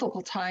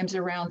multiple times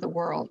around the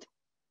world.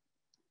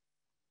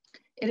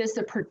 It is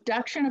the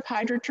production of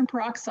hydrogen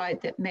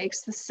peroxide that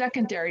makes the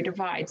secondary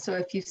divide. So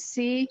if you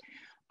see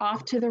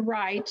off to the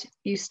right,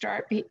 you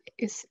start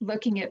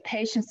looking at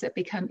patients that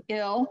become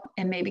ill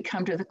and maybe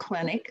come to the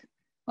clinic,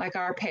 like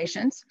our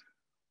patients,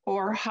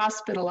 or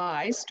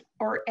hospitalized,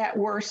 or at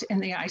worst in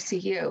the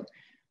ICU.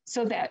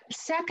 So that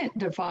second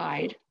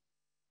divide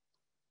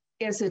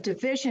is a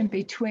division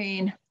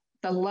between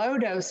the low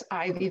dose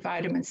IV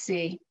vitamin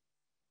C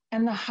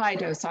and the high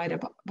dose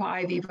IV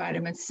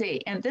vitamin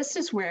C. And this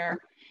is where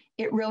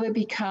it really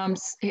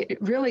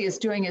is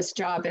doing its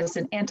job as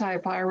an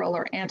antiviral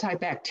or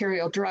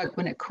antibacterial drug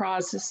when it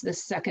crosses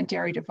this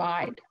secondary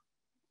divide.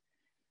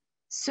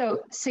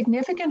 So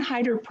significant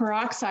hydrogen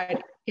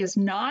peroxide is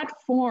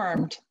not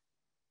formed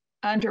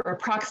under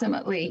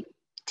approximately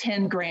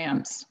 10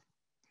 grams.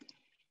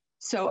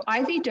 So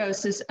IV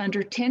doses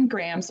under 10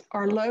 grams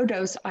are low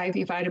dose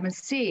IV vitamin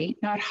C,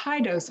 not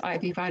high dose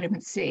IV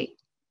vitamin C.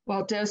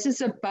 While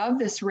doses above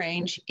this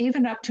range,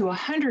 even up to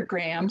 100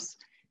 grams,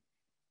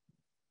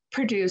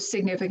 produce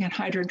significant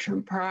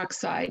hydrogen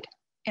peroxide.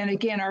 And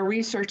again, our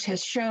research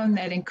has shown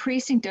that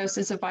increasing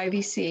doses of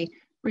IVC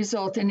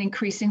result in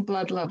increasing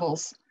blood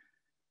levels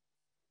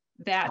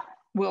that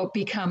will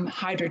become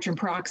hydrogen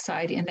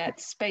peroxide in that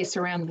space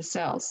around the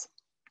cells.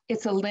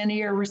 It's a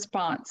linear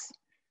response.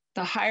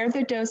 The higher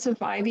the dose of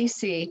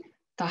IVC,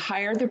 the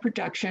higher the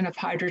production of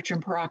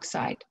hydrogen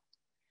peroxide.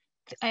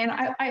 And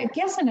I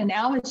guess an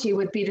analogy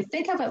would be to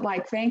think of it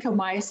like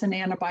vancomycin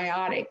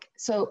antibiotic.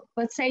 So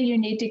let's say you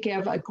need to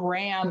give a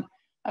gram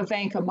of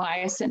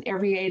vancomycin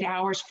every 8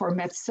 hours for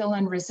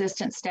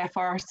methicillin-resistant Staph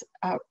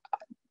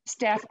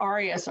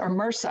aureus or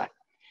MRSA.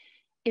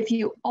 If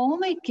you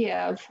only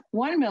give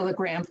 1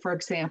 milligram, for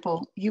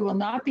example, you will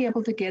not be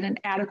able to get an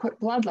adequate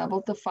blood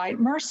level to fight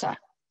MRSA.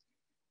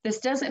 This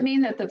doesn't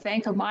mean that the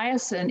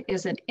vancomycin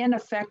is an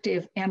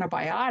ineffective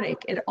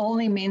antibiotic. It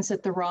only means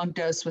that the wrong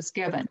dose was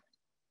given.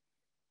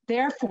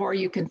 Therefore,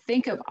 you can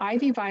think of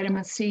IV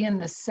vitamin C in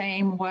the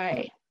same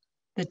way.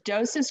 The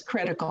dose is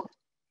critical,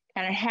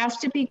 and it has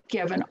to be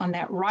given on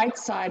that right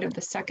side of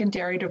the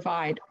secondary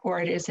divide, or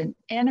it is an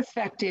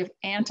ineffective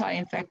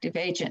anti-infective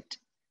agent.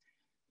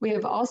 We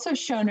have also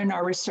shown in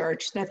our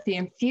research that the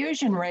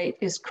infusion rate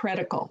is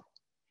critical,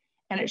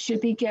 and it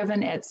should be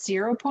given at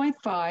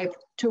 0.5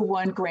 to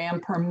 1 gram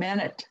per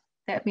minute.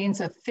 That means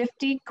a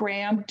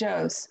 50-gram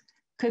dose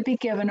could be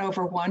given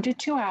over 1 to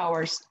 2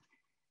 hours.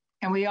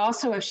 And we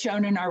also have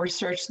shown in our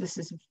research this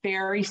is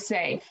very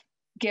safe,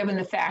 given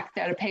the fact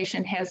that a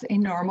patient has a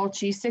normal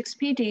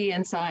G6PD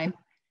enzyme,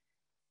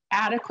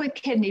 adequate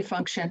kidney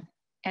function,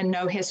 and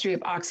no history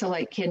of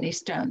oxalate kidney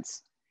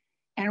stones.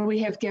 And we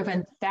have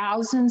given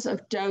thousands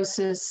of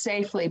doses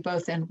safely,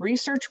 both in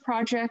research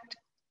project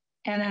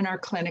and in our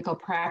clinical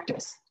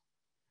practice.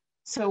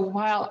 So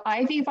while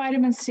IV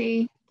vitamin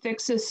C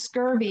fixes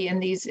scurvy in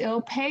these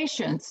ill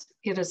patients,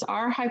 it is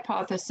our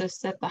hypothesis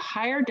that the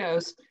higher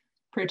dose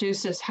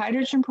produces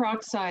hydrogen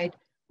peroxide,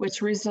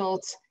 which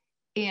results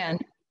in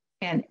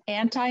an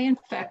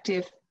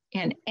anti-infective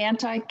and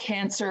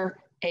anti-cancer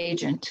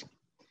agent.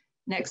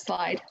 Next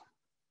slide.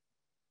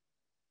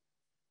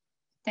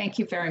 Thank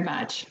you very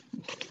much.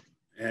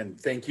 And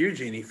thank you,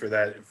 Jeannie, for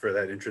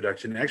that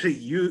introduction. Actually,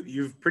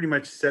 you've pretty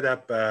much set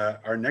up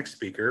our next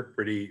speaker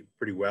pretty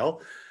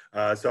well.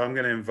 So I'm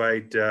going to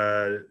invite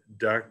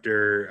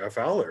Dr.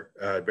 Fowler,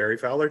 Barry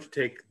Fowler, to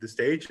take the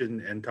stage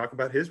and talk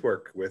about his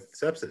work with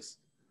sepsis.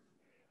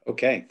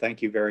 Okay,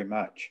 thank you very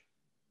much.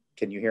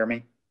 Can you hear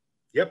me?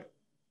 Yep.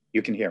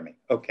 You can hear me.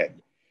 Okay.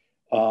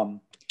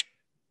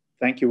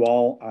 Thank you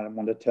all. I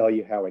want to tell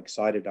you how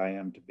excited I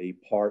am to be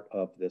part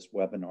of this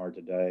webinar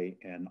today,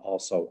 and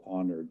also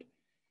honored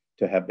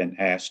to have been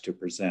asked to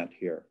present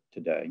here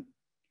today.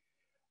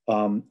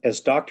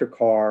 As Dr.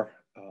 Carr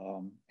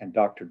and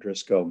Dr.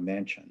 Driscoll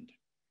mentioned,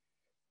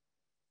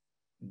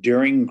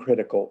 during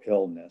critical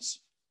illness,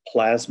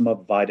 plasma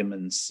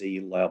vitamin C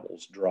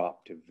levels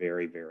drop to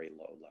very, very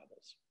low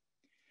levels.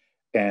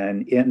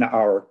 And in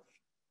our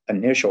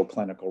initial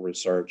clinical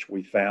research,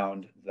 we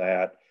found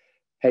that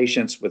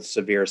patients with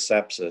severe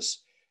sepsis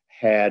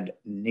had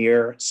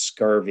near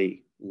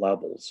scurvy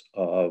levels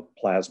of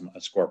plasma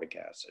ascorbic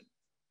acid.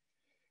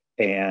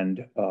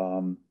 And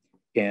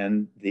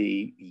in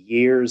the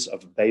years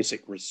of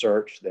basic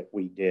research that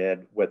we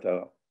did with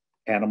an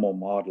animal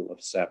model of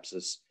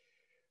sepsis,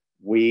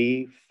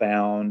 we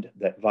found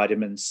that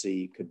vitamin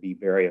C could be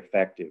very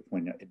effective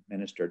when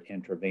administered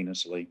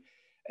intravenously,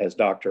 as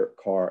Dr.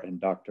 Carr and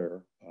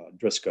Dr.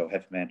 Driscoll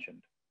have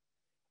mentioned.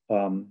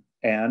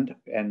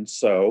 And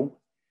so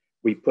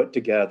we put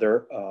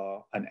together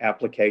an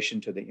application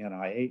to the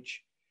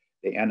NIH.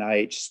 The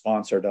NIH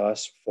sponsored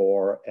us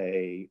for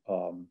a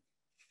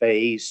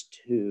phase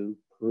 2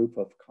 proof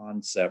of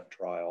concept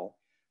trial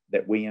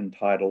that we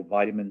entitled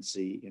Vitamin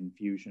C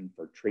Infusion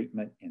for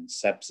Treatment in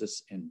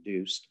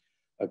Sepsis-Induced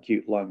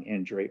Acute Lung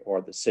Injury,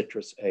 or the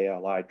Citrus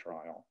ALI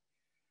trial.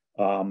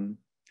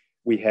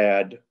 We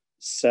had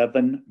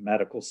 7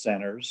 medical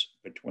centers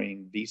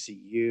between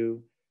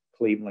VCU,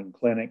 Cleveland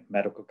Clinic,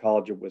 Medical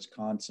College of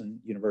Wisconsin,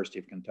 University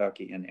of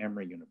Kentucky, and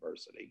Emory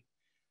University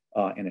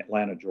in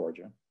Atlanta,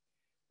 Georgia,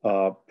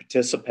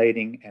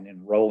 participating and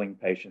enrolling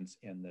patients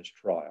in this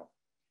trial.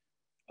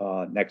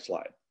 Next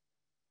slide.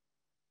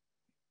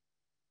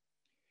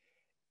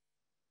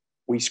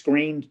 We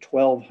screened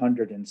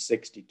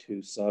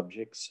 1,262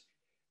 subjects.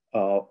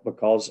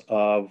 Because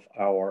of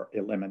our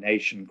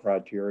elimination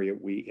criteria,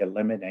 we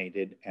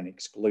eliminated and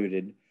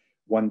excluded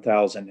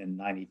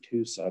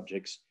 1,092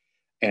 subjects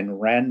and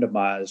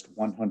randomized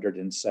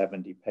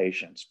 170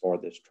 patients for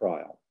this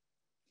trial.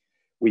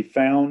 We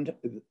found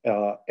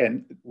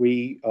and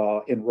we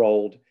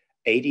enrolled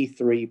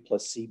 83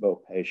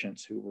 placebo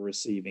patients who were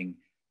receiving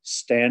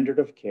standard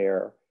of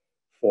care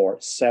for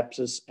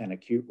sepsis and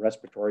acute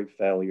respiratory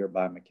failure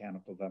by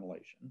mechanical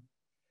ventilation.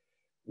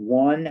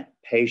 1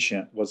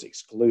 patient was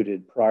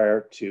excluded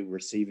prior to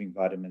receiving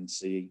vitamin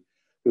C,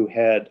 who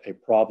had a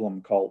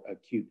problem called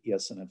acute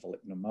eosinophilic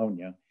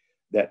pneumonia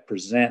that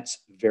presents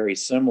very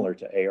similar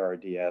to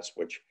ARDS,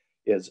 which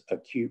is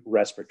acute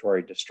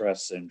respiratory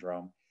distress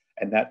syndrome,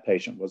 and that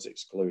patient was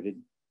excluded.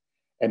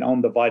 And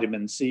on the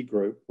vitamin C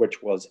group,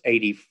 which was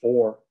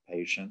 84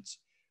 patients,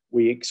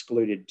 we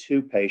excluded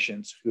 2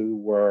 patients who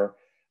were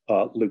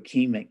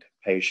leukemic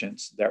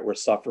patients that were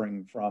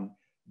suffering from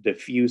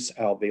diffuse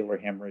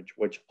alveolar hemorrhage,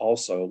 which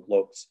also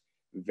looks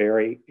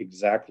very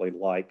exactly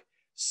like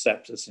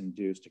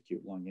sepsis-induced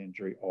acute lung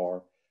injury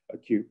or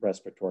acute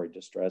respiratory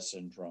distress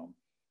syndrome.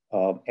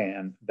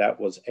 And that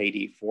was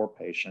 84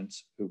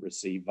 patients who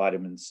received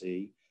vitamin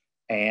C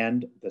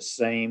and the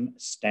same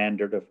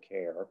standard of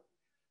care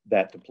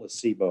that the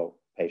placebo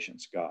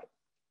patients got.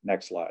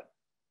 Next slide.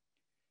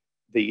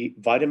 The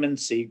vitamin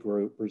C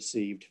group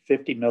received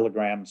 50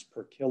 milligrams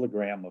per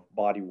kilogram of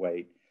body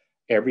weight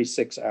every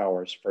 6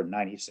 hours for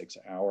 96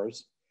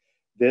 hours.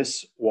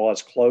 This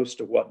was close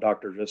to what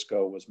Dr.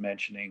 Driscoll was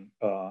mentioning.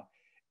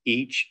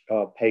 Each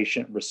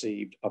patient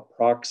received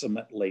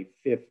approximately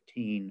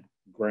 15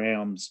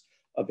 grams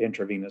of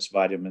intravenous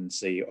vitamin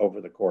C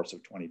over the course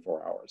of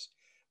 24 hours,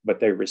 but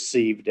they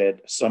received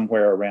it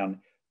somewhere around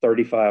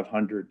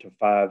 3,500 to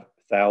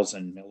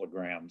 5,000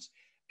 milligrams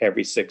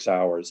every 6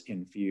 hours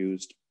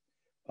infused,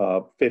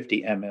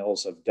 50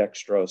 mLs of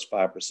dextrose,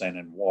 5%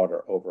 in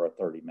water over a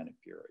 30-minute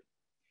period.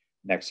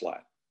 Next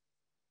slide.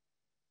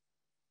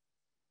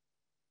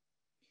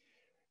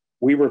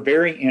 We were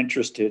very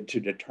interested to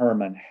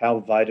determine how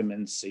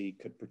vitamin C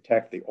could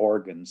protect the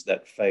organs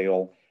that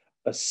fail,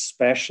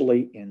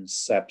 especially in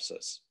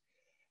sepsis.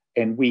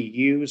 And we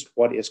used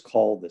what is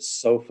called the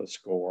SOFA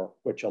score,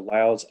 which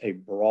allows a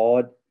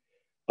broad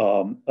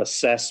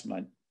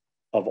assessment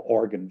of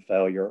organ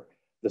failure.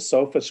 The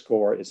SOFA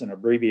score is an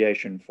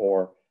abbreviation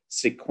for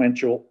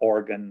Sequential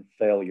Organ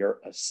Failure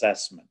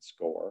Assessment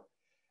Score.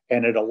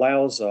 And it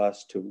allows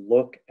us to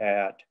look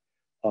at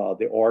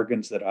the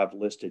organs that I've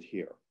listed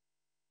here.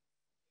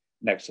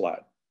 Next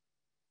slide.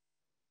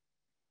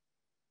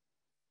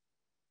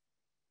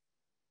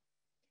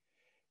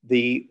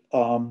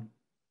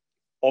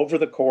 Over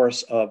the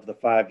course of the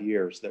 5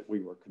 years that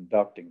we were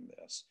conducting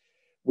this,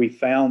 we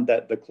found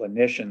that the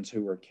clinicians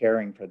who were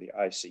caring for the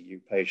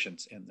ICU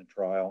patients in the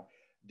trial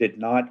did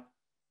not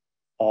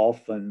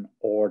often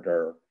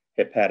order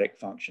hepatic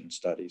function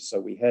studies. So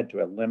we had to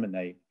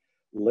eliminate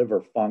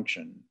liver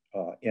function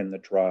in the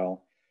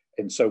trial.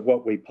 And so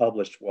what we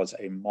published was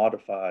a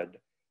modified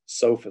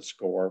SOFA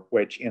score,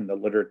 which in the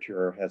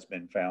literature has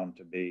been found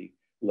to be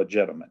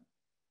legitimate,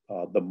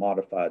 the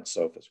modified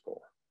SOFA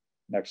score.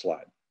 Next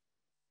slide.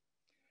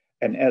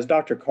 And as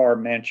Dr. Carr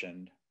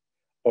mentioned,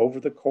 over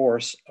the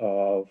course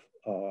of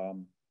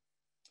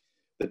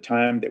the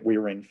time that we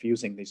were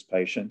infusing these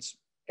patients,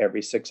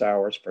 every 6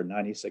 hours for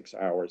 96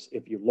 hours,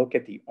 if you look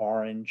at the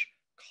orange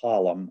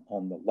column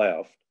on the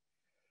left,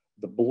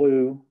 the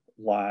blue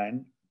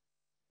line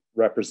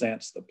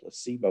represents the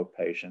placebo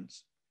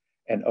patients.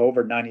 And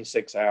over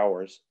 96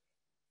 hours,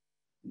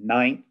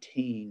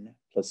 19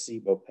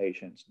 placebo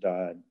patients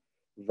died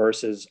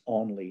versus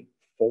only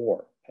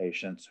 4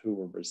 patients who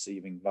were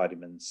receiving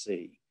vitamin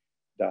C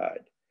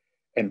died.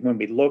 And when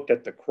we looked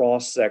at the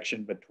cross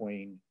section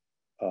between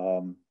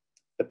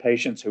the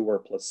patients who were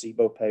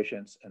placebo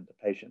patients and the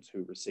patients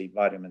who received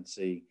vitamin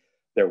C,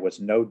 there was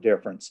no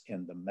difference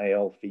in the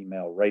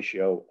male-female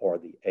ratio or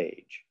the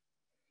age.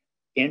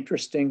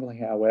 Interestingly,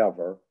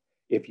 however,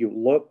 if you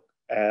look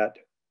at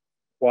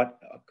what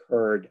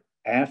occurred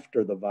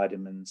after the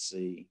vitamin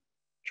C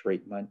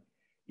treatment,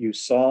 you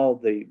saw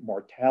the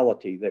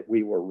mortality that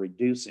we were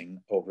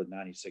reducing over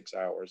 96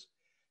 hours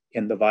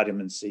in the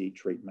vitamin C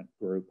treatment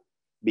group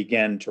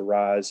began to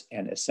rise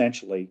and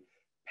essentially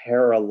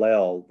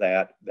parallel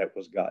that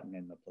was gotten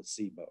in the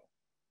placebo.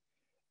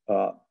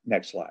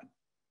 Next slide.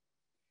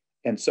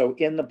 And so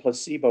in the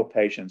placebo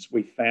patients,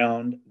 we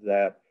found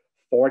that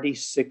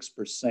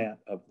 46%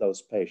 of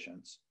those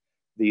patients,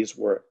 these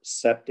were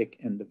septic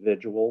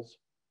individuals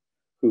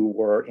who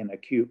were in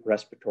acute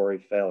respiratory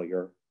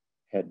failure,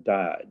 had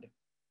died,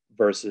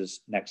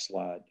 versus, next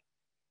slide,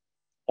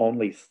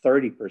 only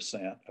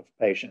 30% of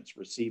patients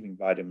receiving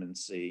vitamin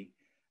C,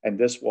 and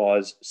this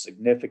was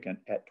significant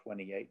at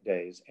 28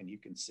 days, and you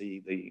can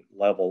see the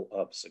level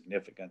of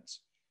significance,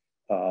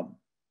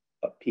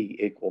 P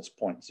equals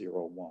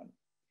 0.01.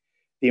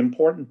 The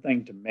important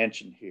thing to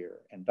mention here,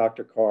 and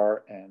Dr.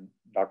 Carr and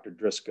Dr.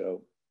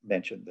 Driscoll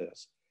mentioned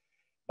this,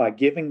 by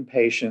giving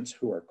patients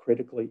who are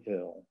critically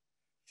ill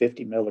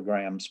 50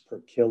 milligrams per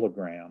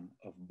kilogram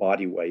of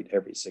body weight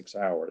every 6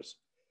 hours,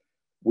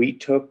 we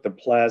took the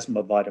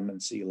plasma vitamin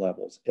C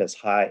levels as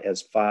high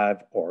as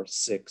 5 or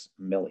 6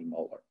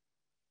 millimolar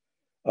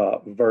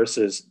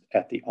versus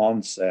at the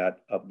onset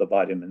of the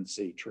vitamin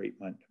C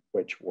treatment,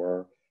 which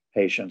were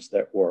patients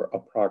that were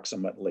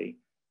approximately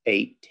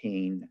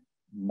 18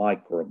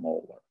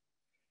 micromolar.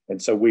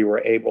 And so we were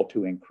able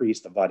to increase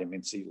the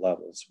vitamin C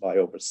levels by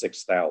over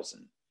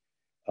 6,000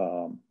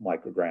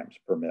 micrograms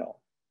per mil.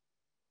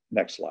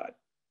 Next slide.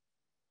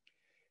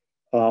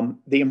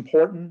 The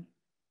important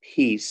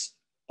piece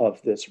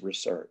of this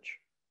research,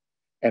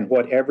 and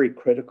what every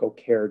critical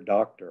care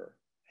doctor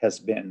has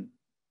been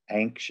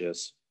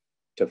anxious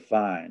to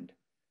find,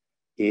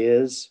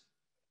 is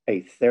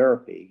a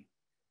therapy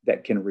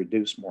that can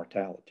reduce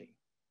mortality.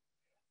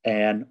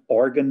 And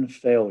organ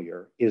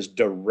failure is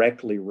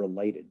directly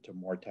related to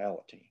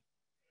mortality.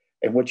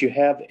 And what you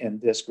have in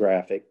this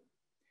graphic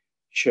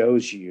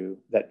shows you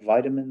that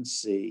vitamin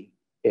C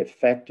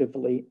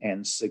effectively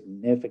and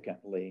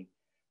significantly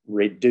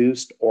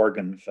reduced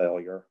organ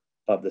failure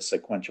of the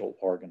sequential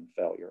organ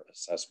failure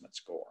assessment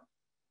score.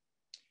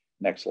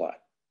 Next slide.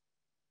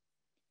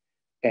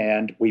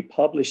 And we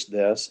published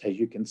this, as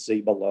you can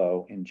see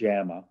below, in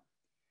JAMA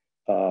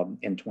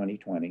in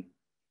 2020,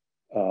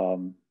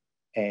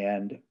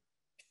 and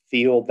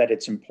feel that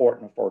it's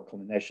important for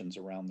clinicians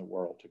around the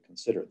world to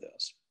consider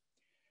this.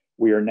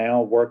 We are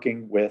now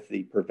working with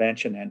the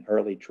Prevention and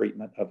Early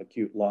Treatment of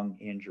Acute Lung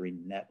Injury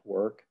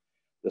Network,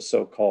 the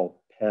so-called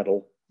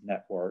PEDAL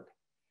network,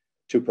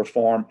 to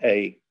perform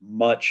a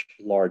much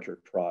larger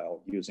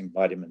trial using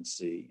vitamin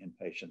C in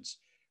patients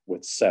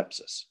with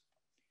sepsis.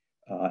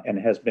 And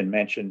has been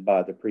mentioned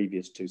by the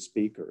previous two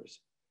speakers.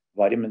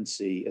 Vitamin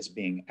C is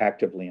being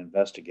actively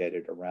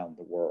investigated around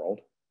the world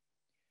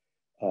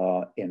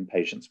in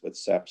patients with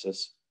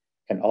sepsis.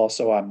 And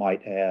also, I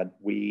might add,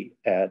 we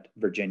at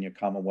Virginia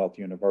Commonwealth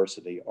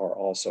University are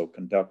also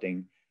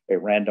conducting a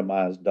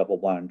randomized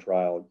double-blind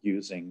trial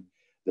using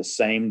the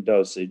same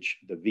dosage,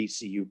 the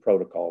VCU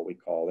protocol, we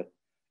call it,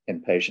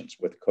 in patients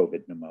with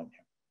COVID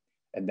pneumonia.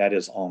 And that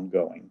is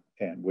ongoing,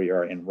 and we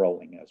are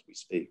enrolling as we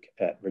speak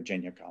at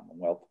Virginia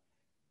Commonwealth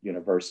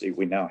University.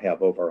 We now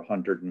have over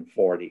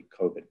 140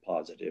 COVID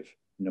positive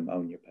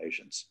pneumonia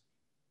patients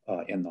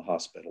in the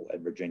hospital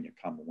at Virginia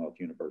Commonwealth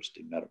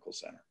University Medical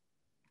Center.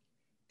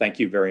 Thank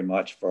you very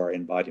much for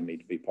inviting me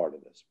to be part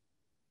of this.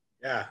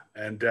 Yeah,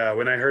 and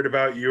when I heard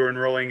about you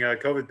enrolling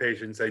COVID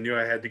patients, I knew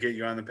I had to get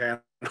you on the panel,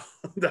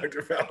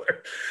 Dr.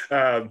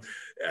 Fowler.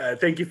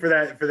 Thank you for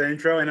that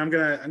intro, and I'm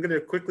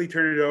gonna quickly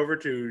turn it over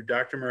to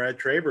Dr. Marette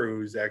Traber,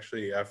 who's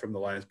actually from the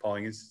Linus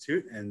Pauling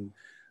Institute, and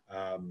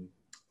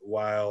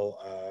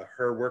while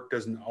her work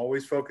doesn't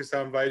always focus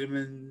on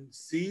vitamin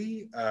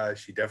C,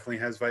 she definitely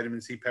has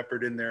vitamin C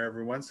peppered in there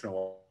every once in a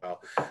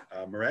while.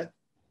 Marette?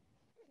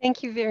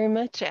 Thank you very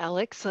much,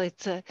 Alex.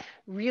 It's a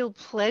real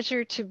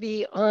pleasure to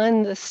be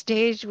on the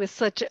stage with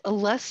such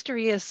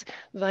illustrious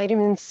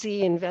vitamin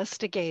C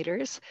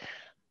investigators.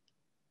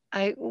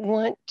 I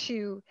want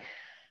to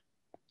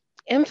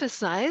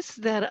emphasize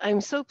that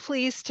I'm so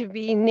pleased to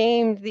be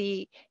named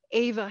the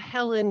Ava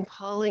Helen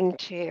Pauling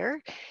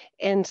Chair.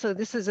 And so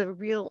this is a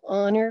real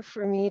honor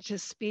for me to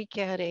speak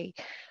at a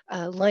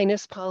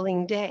Linus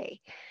Pauling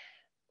Day.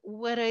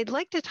 What I'd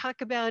like to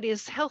talk about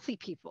is healthy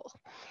people.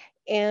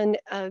 And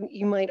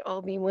you might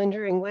all be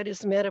wondering, what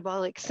is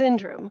metabolic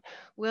syndrome?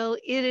 Well,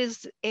 it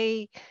is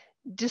a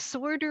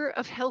disorder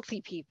of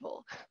healthy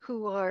people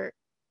who are,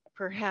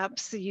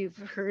 perhaps you've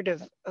heard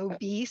of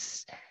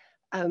obese,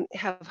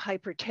 have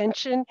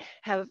hypertension,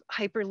 have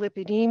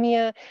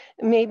hyperlipidemia,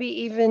 maybe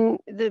even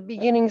the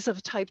beginnings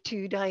of type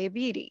 2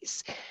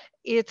 diabetes.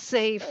 It's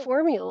a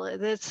formula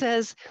that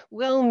says,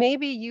 well,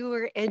 maybe you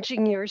are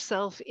edging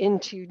yourself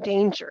into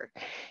danger.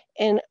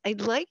 And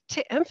I'd like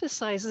to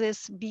emphasize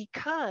this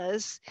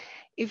because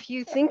if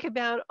you think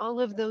about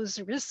all of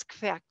those risk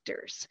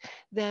factors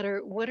that are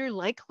what are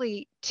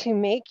likely to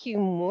make you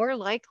more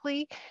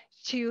likely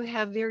to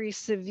have very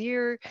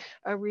severe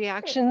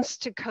reactions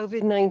to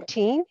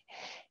COVID-19,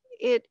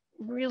 it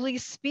really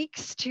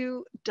speaks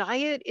to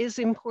diet is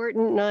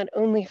important not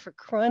only for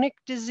chronic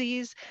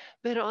disease,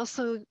 but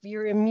also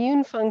your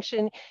immune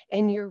function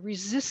and your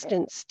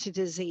resistance to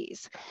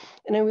disease.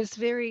 And I was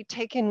very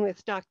taken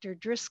with Dr.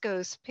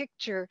 Driscoll's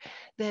picture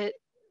that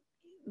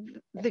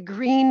the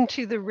green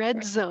to the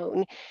red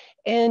zone.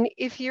 And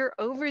if you're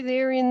over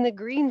there in the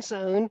green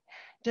zone,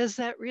 does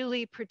that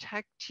really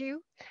protect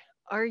you?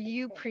 Are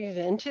you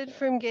prevented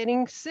from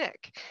getting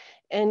sick?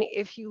 And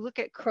if you look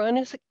at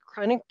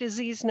chronic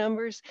disease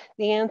numbers,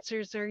 the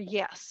answers are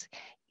yes.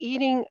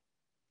 Eating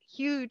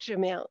huge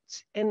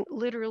amounts and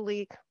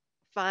literally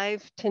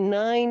 5 to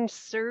 9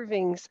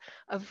 servings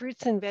of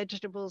fruits and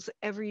vegetables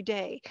every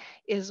day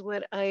is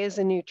what I, as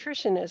a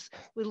nutritionist,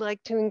 would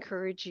like to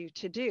encourage you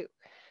to do.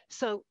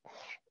 So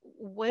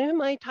what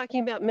am I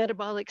talking about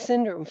metabolic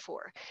syndrome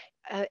for?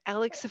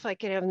 Alex, if I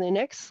could have the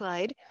next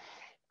slide.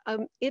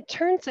 It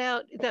turns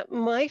out that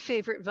my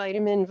favorite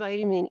vitamin,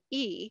 vitamin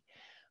E,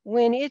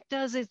 when it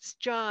does its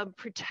job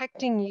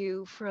protecting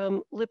you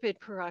from lipid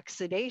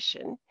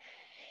peroxidation,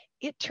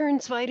 it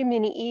turns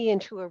vitamin E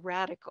into a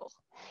radical.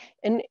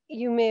 And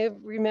you may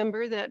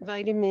remember that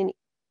vitamin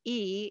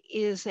E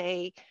is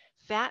a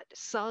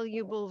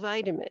fat-soluble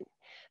vitamin.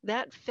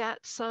 That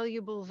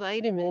fat-soluble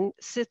vitamin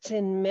sits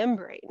in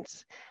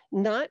membranes,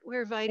 not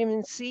where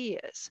vitamin C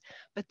is,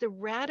 but the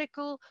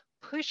radical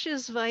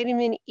pushes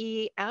vitamin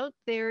E out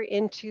there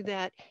into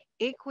that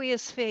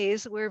aqueous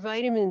phase where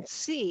vitamin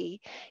C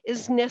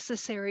is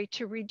necessary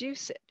to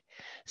reduce it.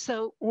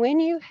 So when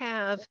you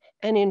have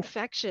an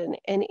infection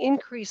and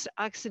increased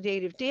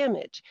oxidative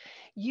damage,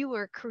 you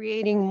are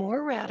creating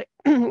more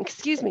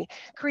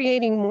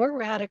creating more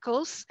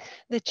radicals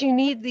that you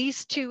need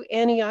these two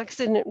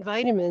antioxidant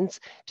vitamins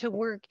to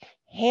work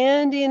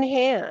hand in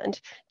hand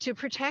to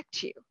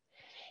protect you.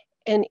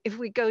 And if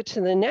we go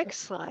to the next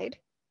slide,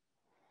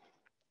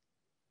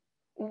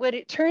 what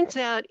it turns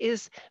out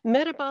is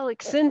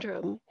metabolic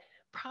syndrome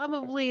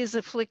probably is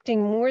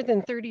afflicting more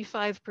than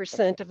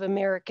 35% of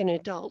American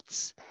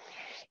adults.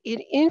 it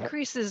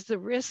increases the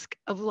risk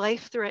of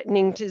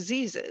life-threatening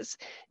diseases.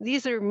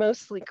 These are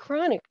mostly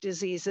chronic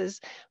diseases,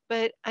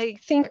 but I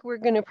think we're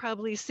going to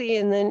probably see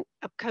in the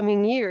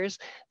upcoming years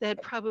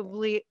that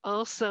probably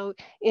also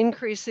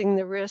increasing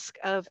the risk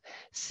of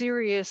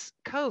serious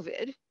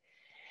COVID.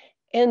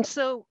 And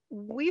so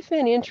we've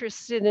been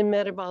interested in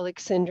metabolic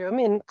syndrome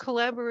in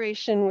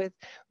collaboration with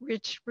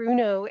Rich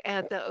Bruno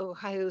at the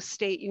Ohio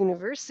State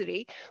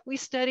University. We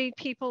studied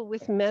people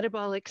with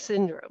metabolic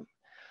syndrome.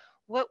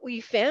 What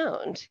we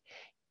found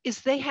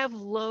is they have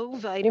low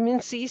vitamin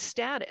C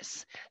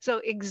status. So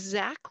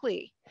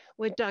exactly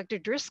what Dr.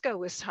 Driscoll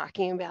was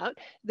talking about,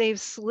 they've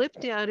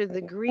slipped out of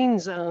the green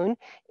zone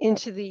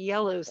into the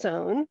yellow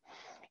zone.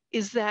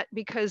 Is that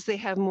because they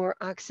have more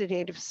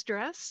oxidative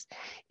stress?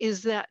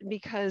 Is that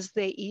because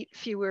they eat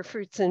fewer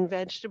fruits and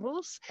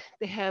vegetables?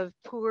 They have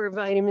poor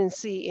vitamin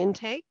C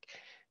intake?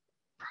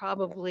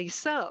 Probably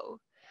so.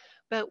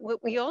 But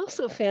what we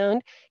also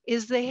found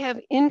is they have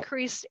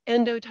increased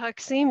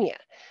endotoxemia.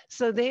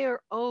 So they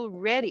are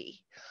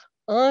already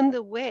on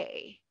the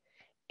way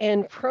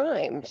and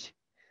primed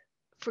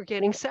for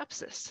getting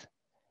sepsis.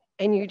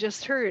 And you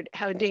just heard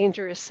how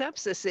dangerous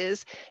sepsis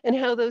is and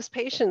how those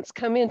patients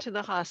come into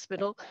the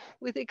hospital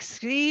with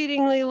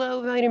exceedingly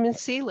low vitamin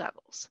C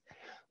levels.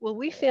 Well,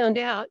 we found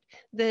out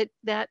that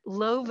that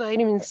low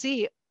vitamin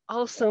C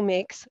also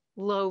makes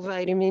low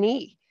vitamin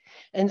E.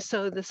 And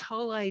so this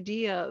whole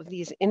idea of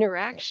these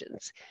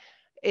interactions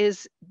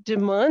is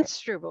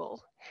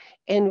demonstrable,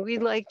 and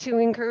we'd like to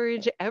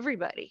encourage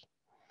everybody.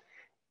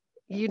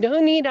 You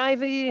don't need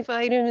IV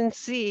vitamin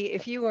C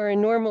if you are a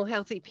normal,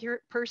 healthy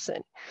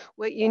person.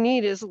 What you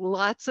need is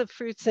lots of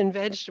fruits and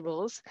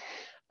vegetables.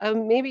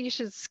 Maybe you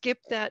should skip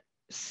that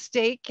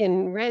steak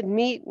and red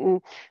meat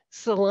and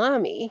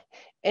salami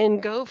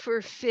and go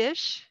for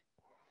fish,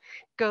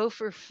 go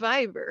for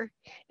fiber,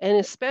 and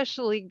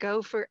especially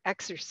go for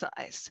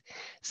exercise.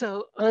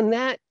 So on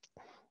that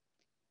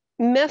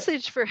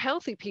message for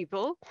healthy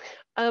people,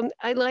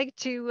 I'd like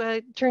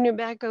to turn it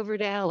back over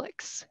to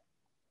Alex.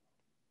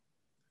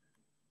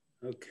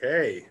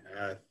 Okay,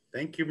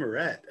 thank you,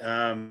 Marette.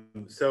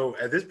 So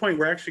at this point,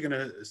 we're actually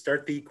going to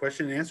start the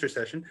question and answer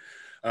session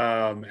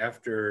and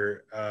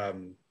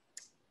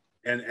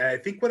I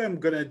think what I'm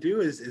going to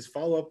do is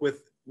follow up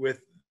with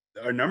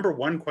our number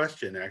one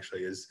question.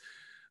 Actually, is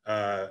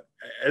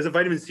as a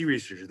vitamin C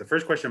researcher, the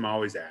first question I'm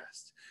always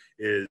asked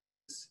is,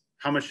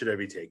 how much should I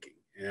be taking?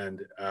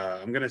 And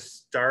I'm going to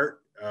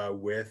start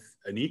with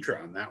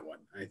Anitra on that one.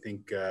 I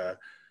think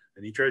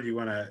Anitra, do you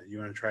want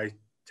to try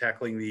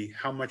tackling the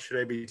how much should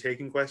I be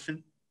taking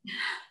question?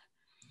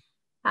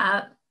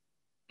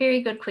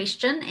 Very good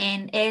question.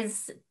 And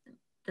as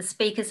the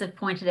speakers have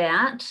pointed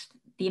out,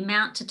 the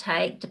amount to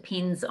take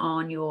depends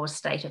on your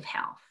state of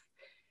health.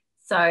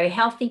 So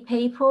healthy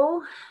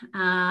people,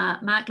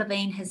 Mark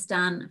Levine has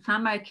done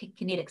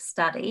pharmacokinetic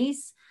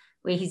studies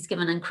where he's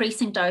given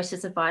increasing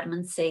doses of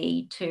vitamin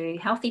C to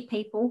healthy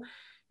people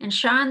and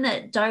shown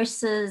that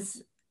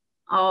doses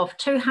of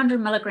 200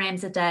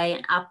 milligrams a day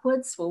and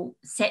upwards will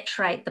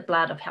saturate the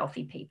blood of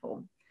healthy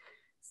people.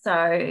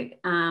 So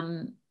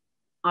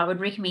I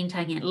would recommend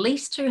taking at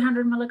least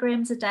 200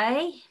 milligrams a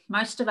day.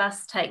 Most of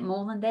us take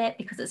more than that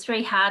because it's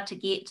very hard to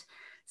get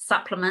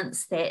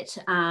supplements that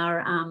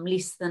are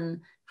less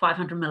than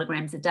 500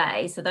 milligrams a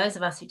day. So those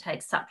of us who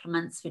take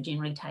supplements, we're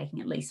generally taking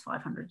at least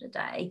 500 a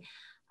day,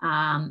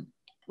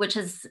 which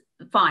is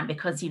fine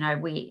because, you know,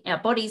 our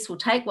bodies will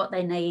take what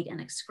they need and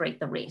excrete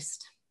the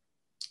rest.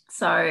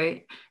 So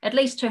at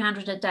least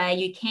 200 a day.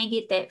 You can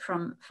get that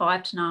from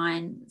 5 to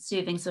 9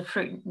 servings of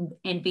fruit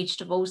and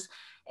vegetables,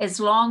 as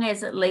long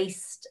as at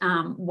least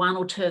 1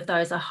 or 2 of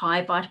those are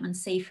high vitamin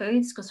C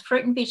foods, because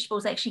fruit and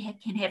vegetables actually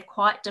can have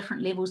quite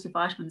different levels of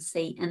vitamin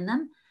C in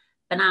them.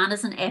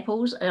 Bananas and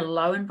apples are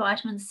low in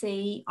vitamin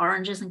C.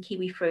 Oranges and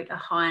kiwi fruit are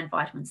high in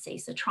vitamin C.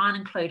 So try and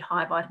include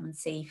high vitamin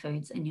C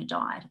foods in your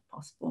diet if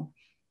possible.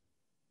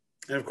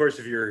 And of course,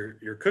 if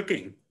you're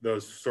cooking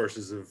those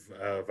sources of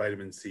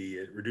vitamin C,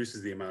 it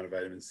reduces the amount of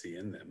vitamin C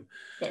in them.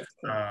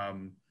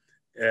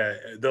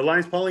 The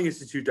Linus Pauling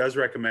Institute does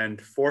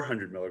recommend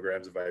 400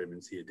 milligrams of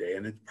vitamin C a day,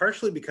 and it's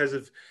partially because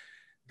of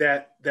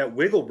that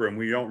wiggle room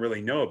we don't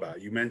really know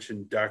about. You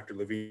mentioned Dr.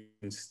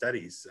 Levine's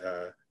studies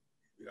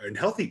in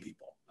healthy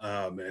people,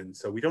 and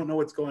so we don't know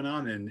what's going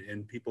on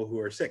in people who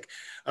are sick.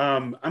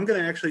 I'm going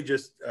to actually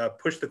just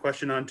push the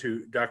question on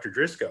to Dr.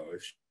 Driscoll,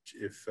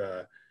 if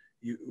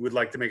you would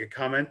like to make a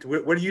comment.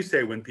 What do you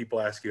say when people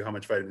ask you how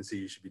much vitamin C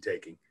you should be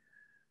taking?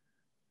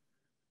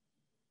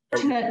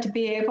 Fortunate to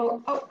be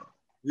able,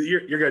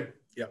 You're good.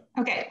 Yeah.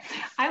 Okay.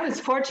 I was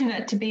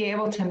fortunate to be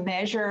able to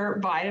measure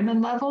vitamin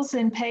levels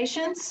in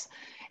patients.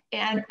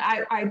 And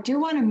I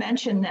do want to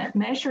mention that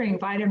measuring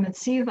vitamin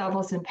C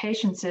levels in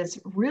patients is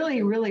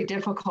really, really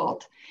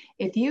difficult.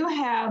 If you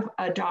have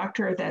a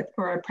doctor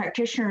or a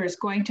practitioner is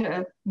going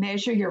to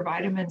measure your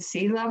vitamin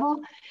C level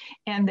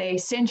and they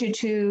send you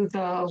to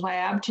the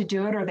lab to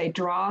do it, or they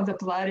draw the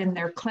blood in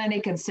their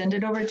clinic and send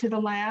it over to the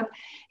lab,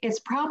 it's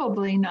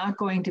probably not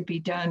going to be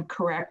done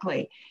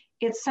correctly.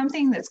 it's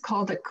something that's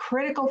called a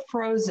critical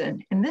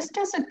frozen. And this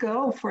doesn't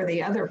go for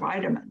the other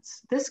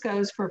vitamins. This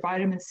goes for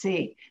vitamin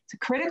C. It's a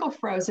critical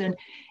frozen.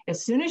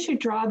 As soon as you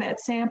draw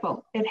that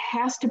sample, it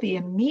has to be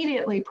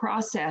immediately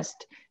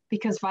processed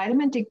because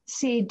vitamin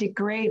C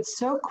degrades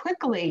so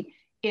quickly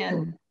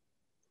in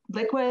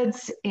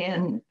liquids,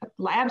 in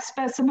lab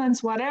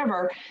specimens,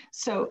 whatever.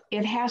 So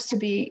it has to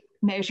be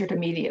measured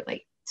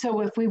immediately.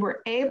 So if we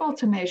were able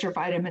to measure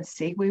vitamin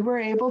C, we were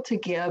able to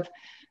give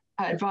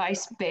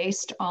advice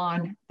based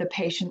on the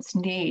patient's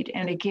need.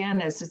 And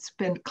again, as it's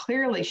been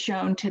clearly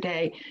shown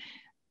today,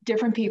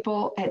 different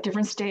people at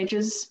different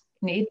stages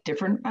need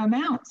different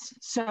amounts.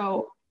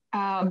 So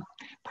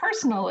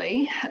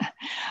personally,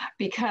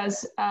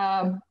 because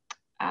I'm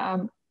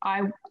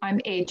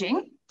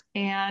aging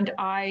and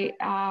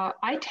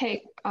I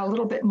take a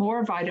little bit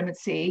more vitamin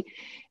C,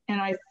 and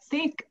I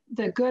think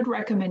the good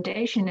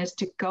recommendation is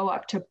to go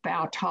up to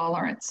bowel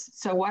tolerance.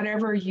 So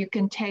whatever you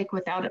can take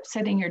without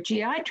upsetting your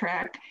GI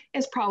tract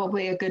is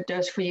probably a good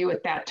dose for you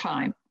at that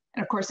time.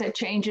 And of course, that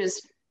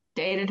changes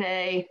day to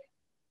day,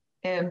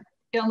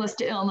 illness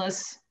to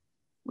illness.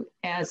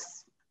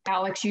 As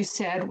Alex, you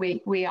said,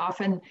 we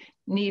often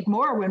need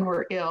more when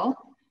we're ill.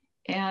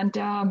 And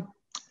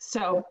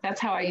so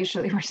that's how I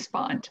usually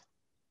respond.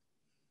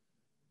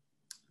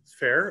 It's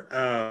fair.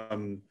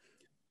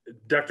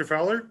 Dr.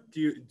 Fowler,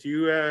 do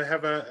you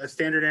have a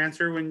standard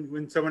answer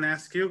when someone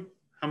asks you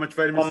how much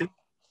vitamin C?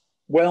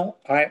 Well,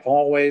 I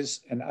always,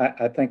 and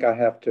I think I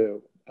have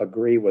to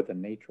agree with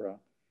Anitra.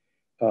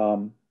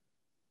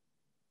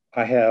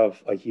 I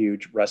have a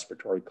huge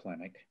respiratory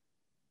clinic,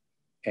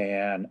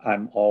 and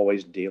I'm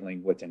always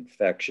dealing with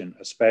infection,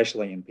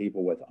 especially in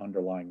people with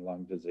underlying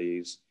lung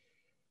disease,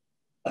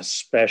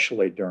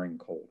 especially during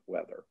cold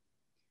weather,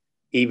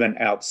 even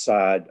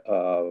outside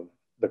of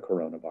the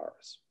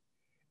coronavirus.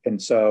 And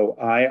so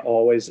I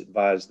always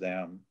advise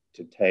them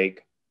to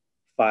take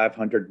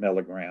 500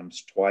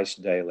 milligrams twice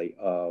daily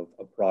of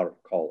a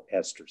product called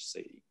Ester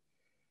C.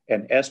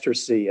 And Ester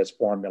C is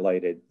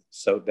formulated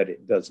so that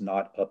it does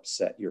not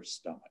upset your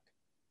stomach.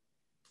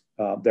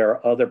 There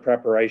are other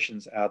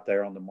preparations out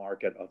there on the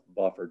market of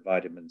buffered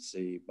vitamin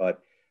C,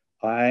 but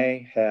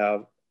I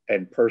have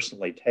and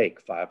personally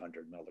take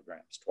 500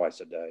 milligrams twice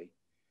a day.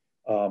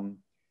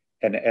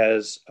 And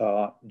as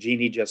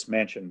Jeannie just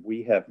mentioned,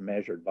 we have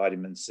measured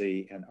vitamin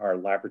C in our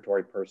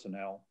laboratory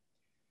personnel.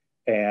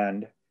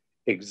 And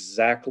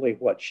exactly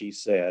what she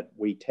said,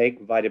 we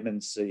take vitamin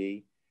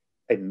C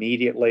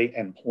immediately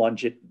and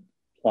plunge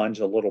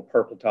a little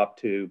purple top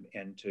tube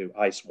into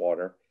ice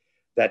water.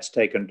 That's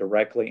taken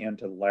directly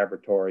into the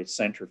laboratory,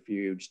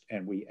 centrifuged,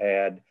 and we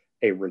add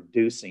a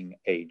reducing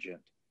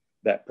agent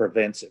that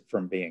prevents it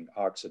from being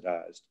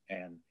oxidized.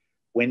 And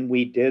when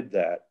we did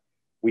that,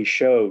 we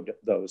showed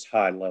those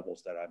high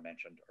levels that I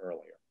mentioned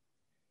earlier.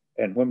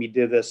 And when we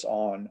did this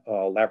on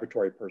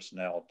laboratory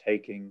personnel,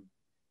 taking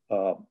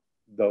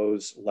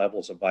those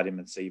levels of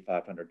vitamin C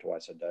 500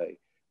 twice a day,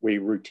 we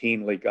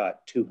routinely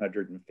got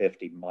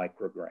 250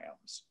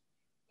 micrograms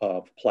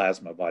of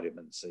plasma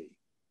vitamin C.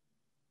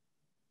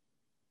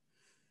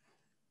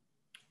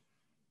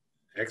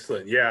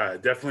 Excellent. Yeah,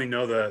 definitely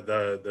know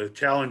the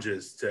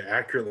challenges to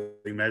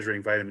accurately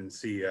measuring vitamin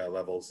C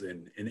levels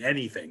in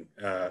anything,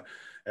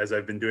 as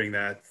I've been doing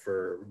that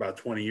for about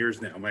 20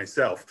 years now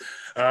myself.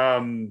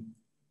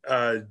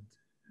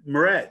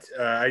 Marette,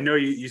 I know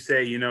you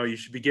say, you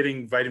should be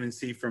getting vitamin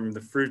C from the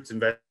fruits and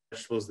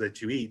vegetables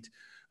that you eat.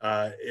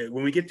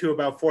 When we get to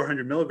about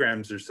 400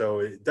 milligrams or so,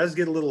 it does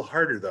get a little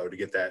harder though to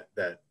get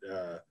that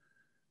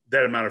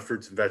amount of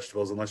fruits and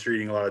vegetables unless you're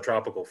eating a lot of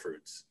tropical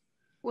fruits.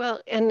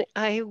 Well, and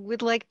I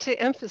would like to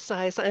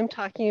emphasize, I'm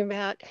talking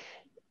about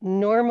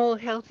normal,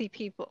 healthy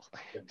people.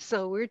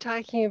 So we're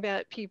talking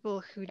about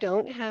people who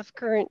don't have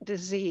current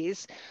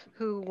disease,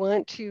 who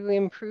want to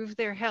improve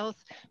their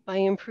health by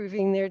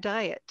improving their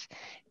diet.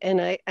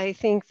 And I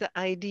think the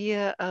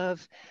idea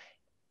of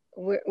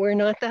we're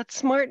not that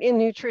smart in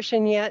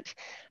nutrition yet.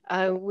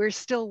 We're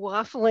still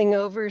waffling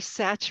over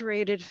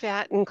saturated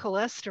fat and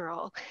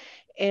cholesterol.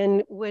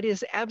 And what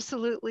is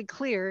absolutely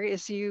clear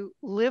is you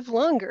live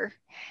longer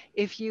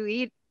if you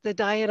eat the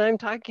diet I'm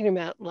talking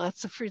about,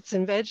 lots of fruits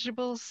and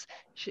vegetables,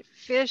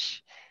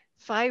 fish,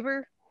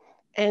 fiber.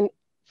 And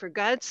for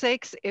God's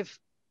sakes, if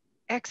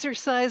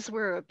exercise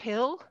were a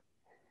pill,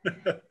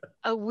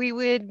 we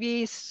would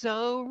be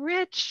so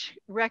rich,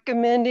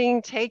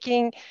 recommending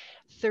taking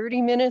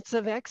 30 minutes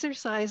of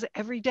exercise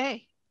every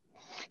day.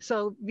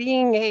 So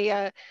being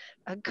a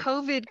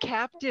COVID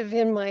captive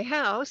in my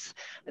house,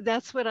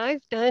 that's what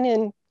I've done.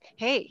 And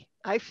hey,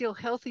 I feel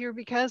healthier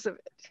because of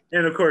it.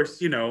 And of course,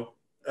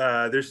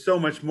 there's so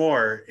much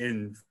more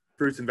in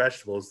fruits and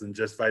vegetables than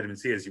just vitamin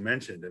C, as you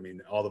mentioned. I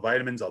mean, all the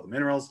vitamins, all the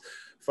minerals,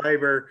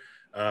 fiber.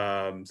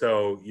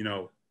 So,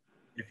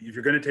 if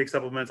you're going to take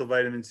supplemental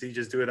vitamin C,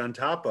 just do it on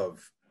top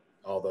of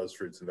all those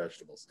fruits and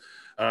vegetables.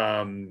 Okay,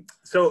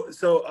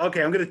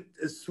 I'm going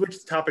to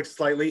switch topics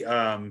slightly.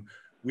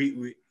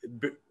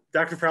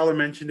 Dr. Fowler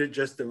mentioned it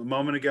just a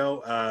moment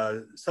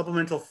ago.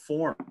 Supplemental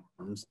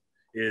forms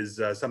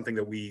is something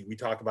that we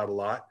talk about a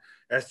lot.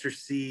 Ester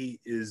C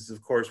is,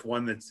 of course,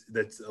 one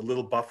that's a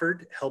little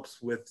buffered,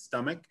 helps with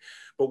stomach.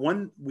 But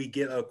one we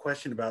get a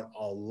question about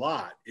a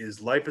lot is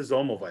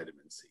liposomal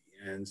vitamin C.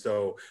 And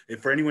so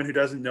if for anyone who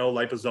doesn't know,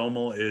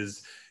 liposomal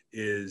is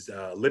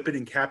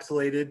lipid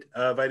encapsulated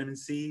vitamin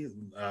C,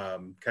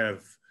 kind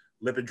of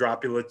lipid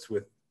droplets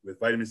with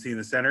vitamin C in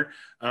the center.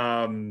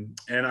 And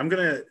I'm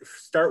gonna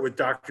start with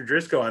Dr.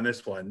 Driscoll on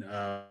this one.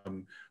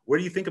 What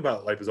do you think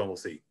about liposomal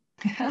C?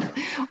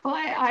 Well,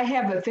 I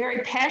have a very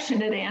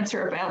passionate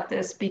answer about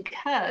this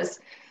because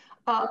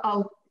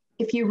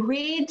if you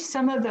read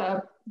some of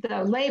the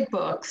lab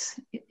books,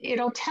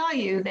 it'll tell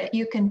you that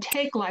you can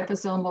take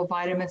liposomal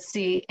vitamin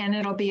C and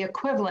it'll be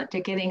equivalent to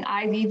getting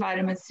IV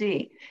vitamin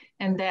C,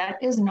 and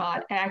that is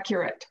not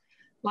accurate.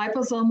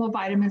 Liposomal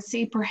vitamin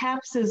C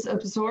perhaps is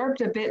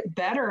absorbed a bit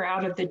better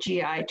out of the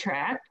GI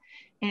tract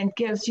and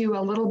gives you a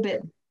little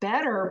bit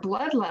better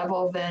blood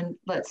level than,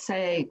 let's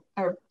say,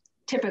 a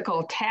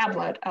typical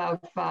tablet of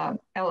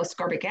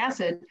L-ascorbic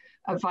acid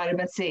of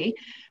vitamin C,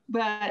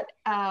 but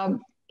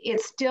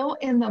it's still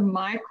in the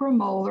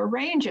micromolar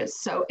ranges.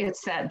 So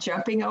it's that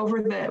jumping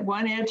over the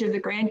one edge of the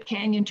Grand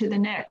Canyon to the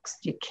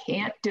next. You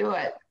can't do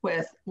it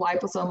with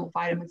liposomal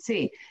vitamin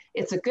C.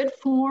 It's a good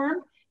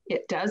form.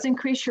 It does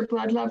increase your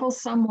blood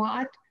levels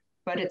somewhat,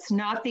 but it's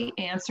not the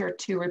answer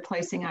to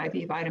replacing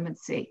IV vitamin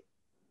C.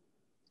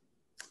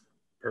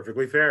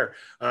 Perfectly fair.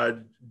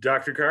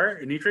 Dr. Carr,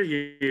 Anitra,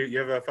 you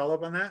have a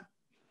follow-up on that?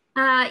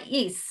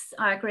 Yes,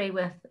 I agree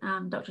with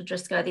Dr.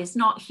 Driscoll. There's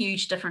not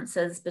huge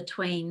differences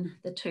between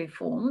the two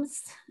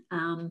forms.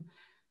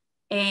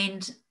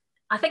 And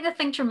I think the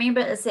thing to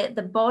remember is that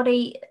the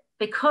body,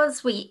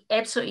 because we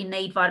absolutely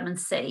need vitamin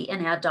C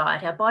in our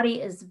diet, our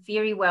body is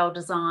very well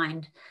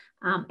designed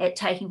at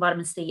taking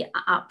vitamin C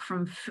up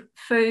from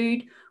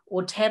food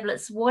or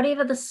tablets,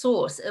 whatever the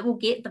source, it will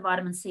get the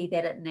vitamin C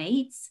that it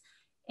needs.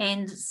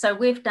 And so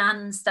we've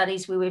done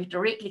studies where we've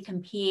directly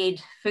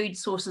compared food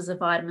sources of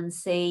vitamin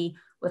C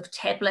with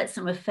tablets,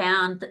 and we've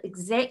found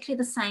exactly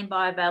the same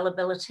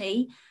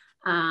bioavailability,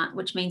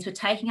 which means we're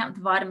taking up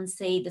the vitamin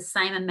C the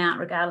same amount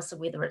regardless of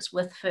whether it's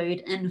with food,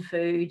 in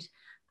food,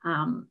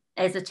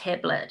 as a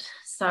tablet.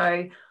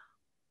 So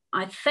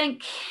I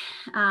think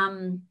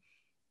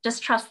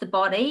just trust the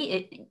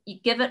body. You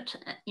give it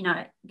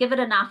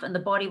enough and the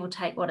body will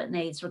take what it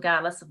needs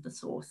regardless of the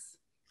source.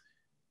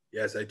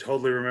 Yes, I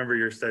totally remember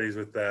your studies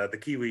with the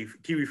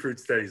kiwi fruit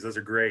studies. Those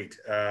are great.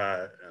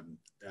 I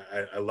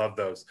love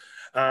those.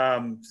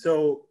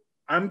 So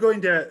I'm going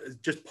to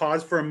just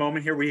pause for a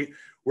moment here.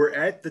 We're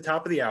at the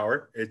top of the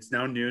hour. It's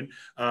now noon.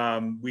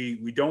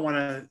 We don't want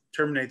to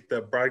terminate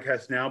the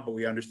broadcast now, but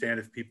we understand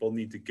if people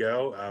need to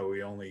go.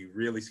 We only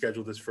really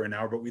scheduled this for an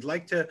hour, but we'd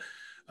like to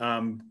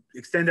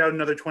extend out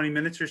another 20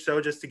 minutes or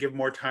so just to give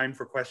more time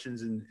for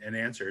questions and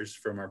answers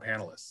from our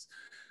panelists.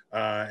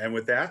 And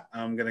with that,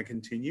 I'm going to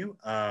continue.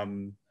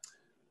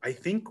 I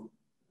think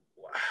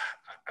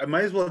I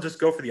might as well just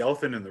go for the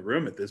elephant in the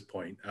room at this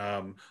point.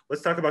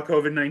 Let's talk about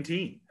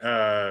COVID-19.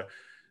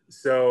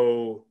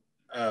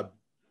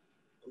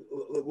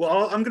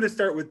 Well, I'm going to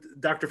start with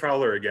Dr.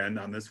 Fowler again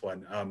on this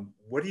one.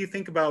 What do you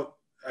think about,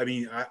 I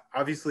mean,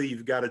 obviously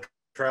you've got a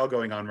trial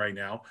going on right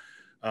now.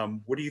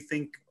 What do you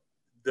think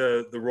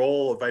the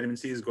role of vitamin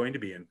C is going to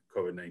be in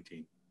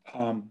COVID-19?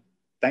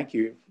 Thank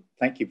you.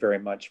 Thank you very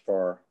much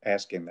for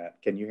asking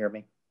that. Can you hear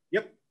me?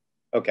 Yep.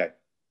 Okay.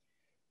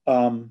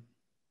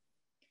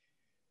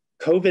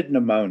 COVID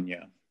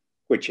pneumonia,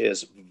 which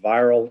is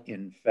viral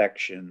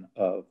infection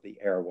of the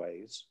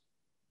airways,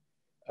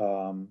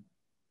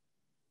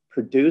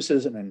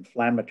 produces an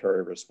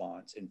inflammatory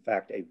response, in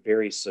fact, a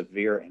very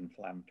severe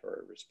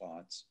inflammatory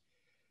response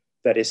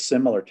that is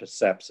similar to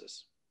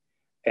sepsis.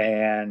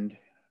 And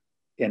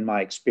in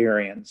my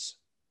experience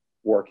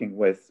working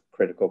with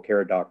critical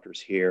care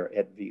doctors here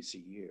at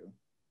VCU,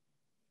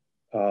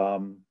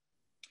 viral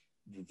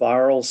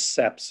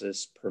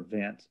sepsis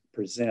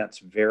presents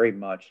very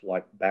much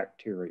like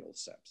bacterial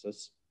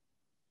sepsis.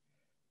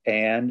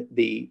 And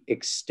the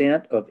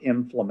extent of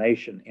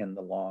inflammation in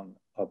the lung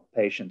of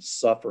patients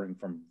suffering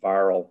from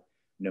viral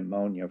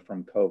pneumonia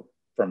from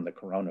the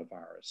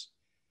coronavirus,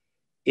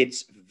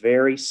 it's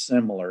very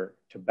similar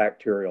to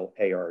bacterial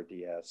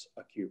ARDS,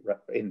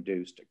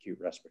 induced acute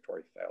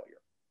respiratory failure.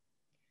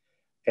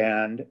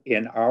 And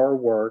in our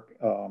work,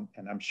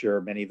 and I'm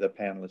sure many of the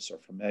panelists are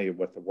familiar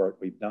with the work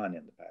we've done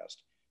in the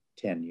past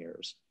 10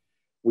 years,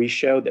 we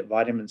showed that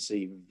vitamin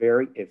C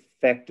very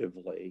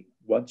effectively,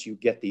 once you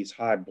get these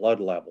high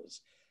blood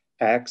levels,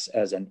 acts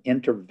as an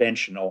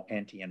interventional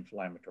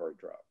anti-inflammatory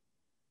drug.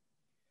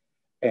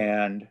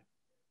 And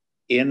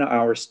in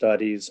our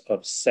studies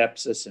of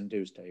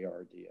sepsis-induced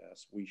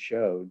ARDS, we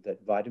showed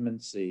that vitamin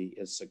C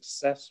is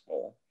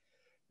successful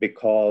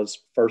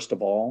because, first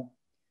of all,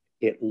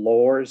 it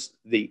lowers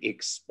the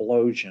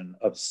explosion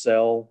of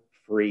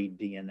cell-free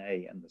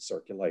DNA in the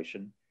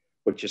circulation,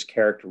 which is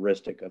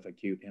characteristic of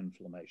acute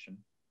inflammation.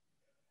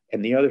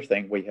 And the other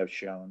thing we have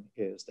shown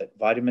is that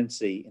vitamin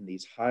C in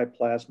these high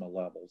plasma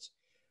levels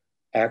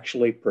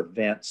actually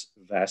prevents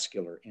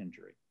vascular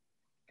injury.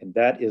 And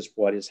that is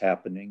what is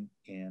happening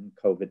in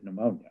COVID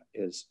pneumonia,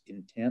 is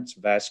intense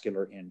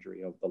vascular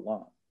injury of the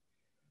lung.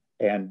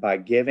 And by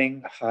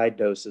giving high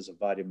doses of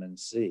vitamin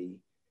C,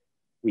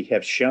 we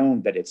have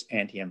shown that it's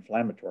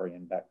anti-inflammatory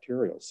in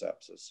bacterial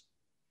sepsis.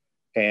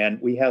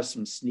 And we have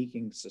some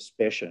sneaking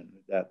suspicion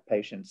that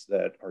patients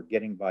that are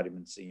getting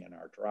vitamin C in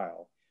our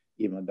trial,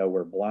 even though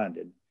we're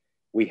blinded,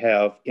 we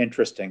have,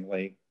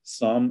 interestingly,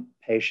 some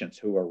patients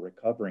who are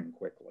recovering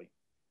quickly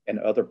and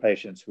other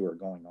patients who are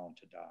going on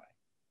to die.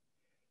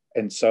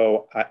 And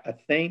so I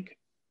think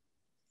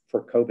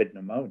for COVID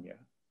pneumonia,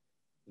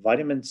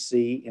 vitamin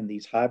C in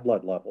these high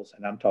blood levels,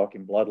 and I'm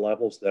talking blood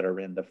levels that are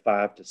in the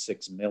 5 to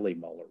 6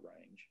 millimolar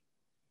range,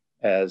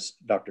 as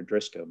Dr.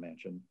 Driscoll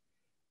mentioned,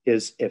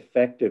 is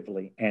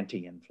effectively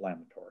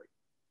anti-inflammatory,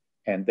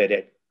 and that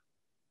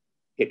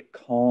it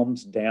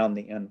calms down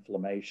the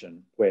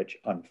inflammation, which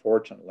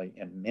unfortunately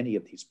in many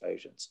of these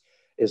patients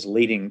is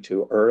leading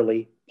to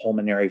early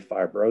pulmonary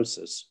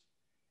fibrosis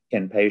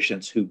in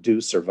patients who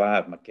do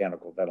survive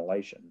mechanical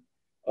ventilation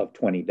of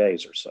 20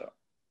 days or so.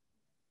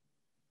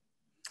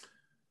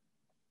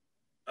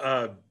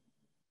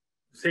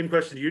 Same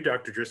question to you,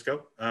 Dr.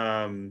 Driscoll.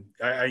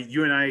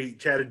 You and I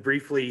chatted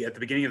briefly at the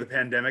beginning of the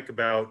pandemic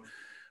about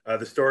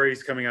the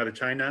stories coming out of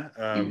China,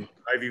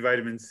 IV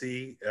vitamin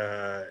C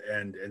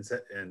and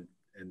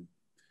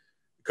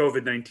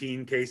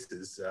COVID-19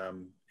 cases.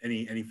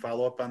 Any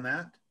follow-up on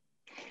that?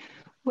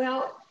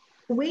 Well,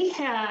 we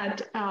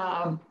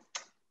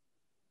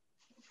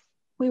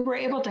were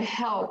able to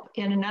help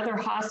in another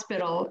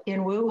hospital in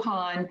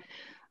Wuhan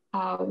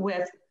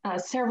with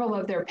several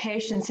of their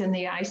patients in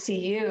the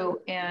ICU,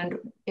 and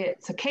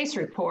it's a case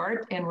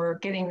report, and we're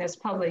getting this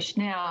published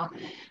now.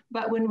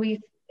 But when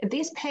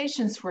these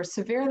patients were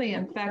severely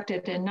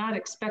infected and not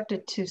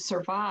expected to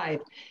survive,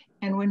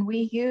 and when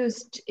we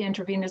used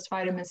intravenous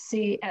vitamin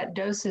C at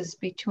doses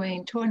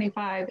between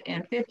 25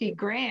 and 50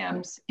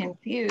 grams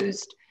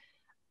infused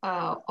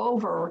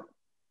over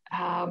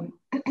a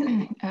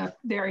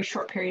very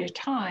short period of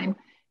time,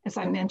 as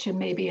I mentioned,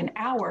 maybe an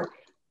hour,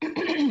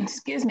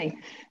 excuse me,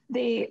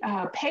 the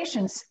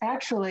patients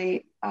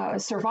actually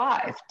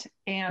survived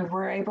and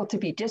were able to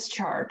be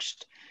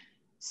discharged.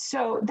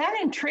 So that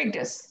intrigued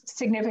us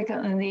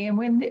significantly. And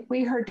when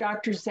we heard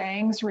Dr.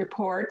 Zhang's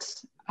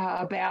reports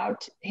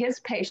about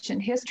his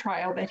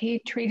trial, that he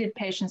treated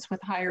patients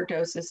with higher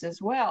doses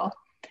as well,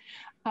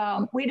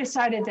 we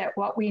decided that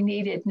what we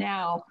needed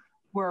now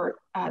were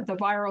the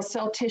viral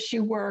cell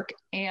tissue work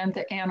and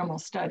the animal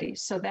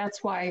studies. So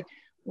that's why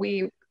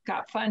we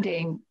got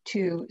funding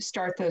to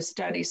start those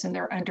studies, and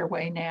they're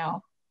underway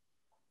now.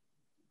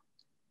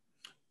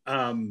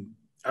 I'm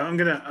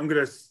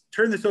gonna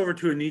turn this over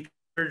to Anika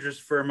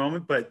just for a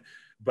moment, but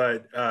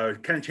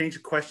kind of change the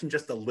question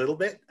just a little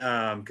bit,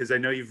 because I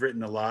know you've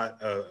written a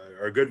lot,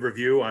 or a good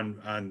review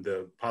on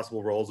the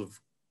possible roles of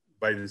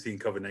vitamin C in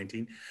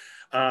COVID-19.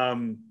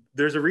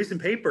 There's a recent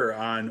paper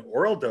on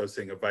oral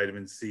dosing of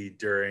vitamin C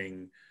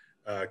during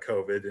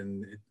COVID,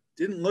 and it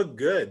didn't look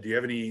good. Do you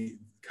have any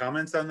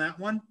comments on that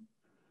one?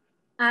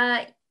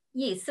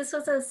 Yes, this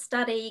was a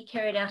study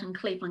carried out in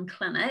Cleveland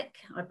Clinic.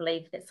 I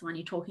believe that's the one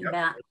you're talking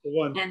about. That's the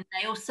one. And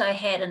they also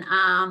had an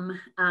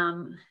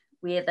arm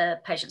where the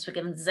patients were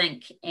given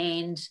zinc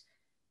and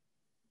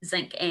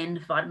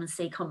vitamin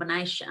C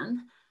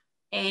combination.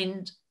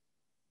 And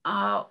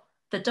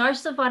the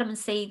dose of vitamin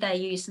C they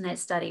used in that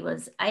study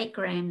was 8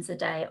 grams a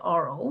day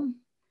oral.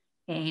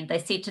 And they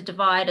said to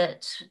divide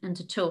it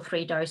into 2 or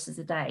 3 doses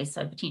a day,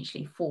 so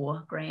potentially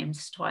 4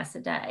 grams twice a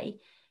day.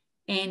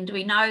 And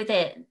we know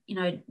that,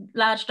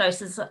 large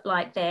doses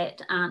like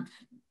that aren't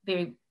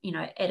very,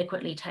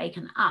 adequately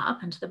taken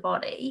up into the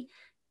body,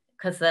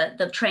 because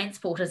the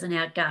transporters in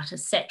our gut are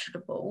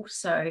saturable.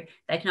 So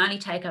they can only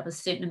take up a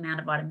certain amount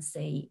of vitamin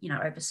C,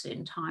 over a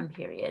certain time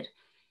period.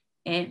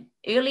 And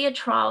earlier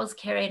trials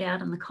carried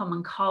out in the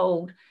common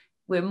cold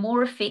were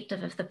more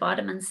effective if the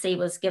vitamin C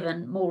was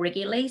given more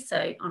regularly.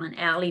 So on an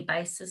hourly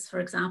basis, for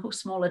example,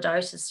 smaller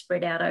doses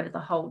spread out over the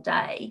whole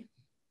day.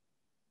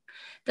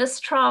 This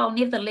trial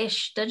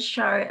nevertheless did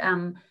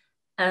show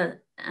a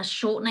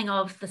shortening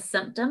of the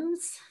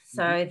symptoms.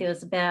 So there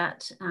was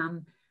about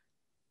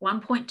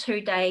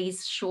 1.2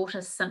 days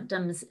shorter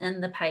symptoms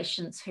in the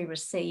patients who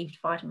received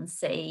vitamin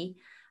C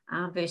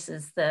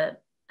versus the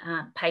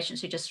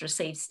patients who just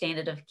received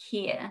standard of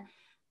care.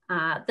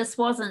 This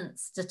wasn't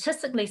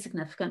statistically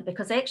significant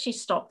because they actually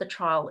stopped the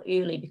trial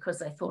early because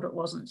they thought it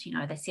wasn't,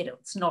 they said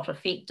it's not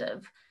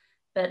effective.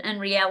 But in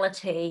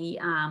reality,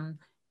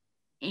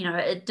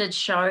 it did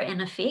show an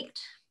effect.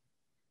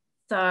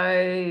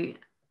 So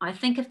I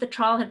think if the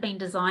trial had been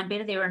designed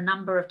better, there are a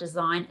number of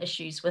design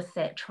issues with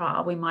that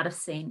trial. We might have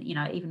seen,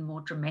 even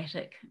more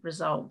dramatic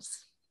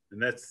results.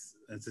 And that's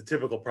a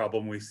typical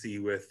problem we see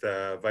with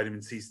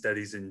vitamin C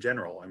studies in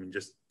general. I mean,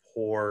 just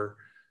poor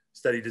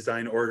study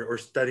design or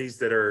studies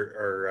that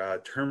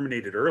are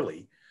terminated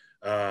early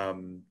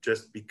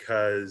just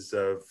because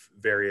of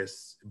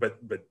various, but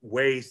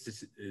ways to,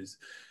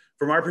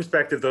 from our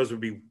perspective, those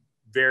would be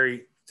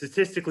very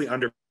statistically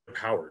underpowered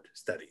underpowered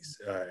studies.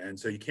 And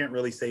so you can't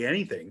really say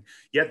anything,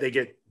 yet they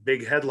get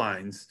big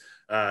headlines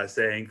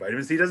saying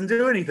vitamin C doesn't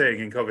do anything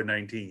in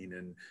COVID-19.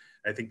 And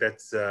I think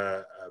that's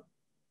a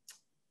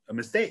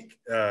mistake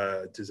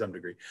to some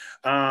degree.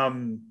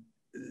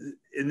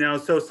 Now,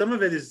 so some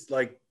of it is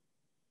like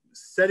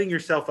setting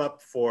yourself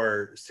up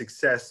for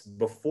success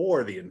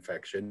before the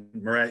infection.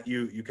 Marat,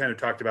 you kind of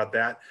talked about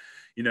that,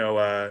 you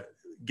know,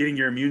 getting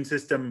your immune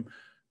system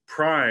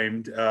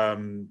primed.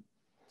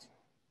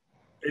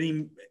 I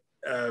mean,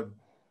 I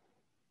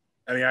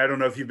don't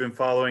know if you've been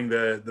following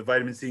the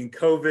vitamin C and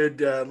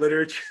COVID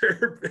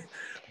literature,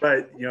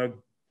 but you know,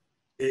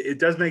 it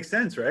does make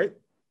sense, right?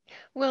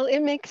 Well,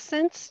 it makes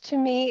sense to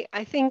me.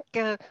 I think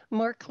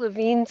Mark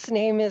Levine's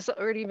name has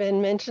already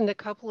been mentioned a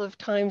couple of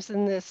times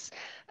in this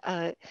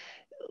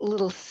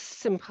little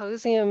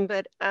symposium,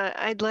 but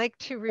I'd like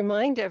to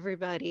remind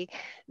everybody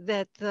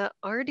that the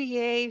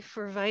RDA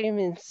for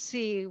vitamin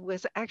C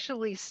was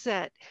actually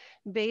set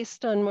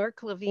based on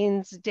Mark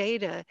Levine's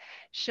data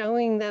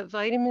showing that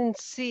vitamin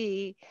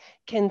C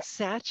can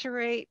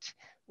saturate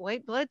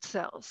white blood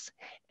cells.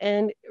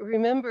 And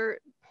remember,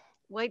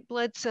 white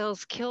blood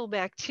cells kill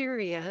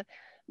bacteria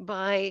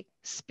by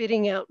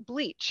spitting out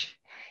bleach.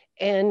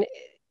 And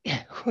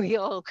we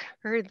all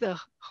heard the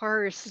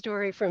horror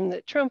story from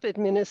the Trump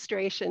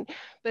administration,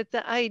 but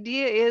the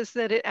idea is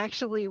that it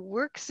actually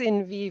works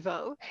in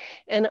vivo.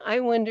 And I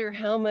wonder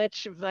how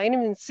much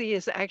vitamin C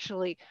is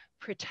actually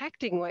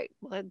protecting white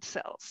blood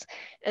cells.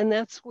 And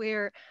that's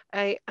where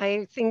I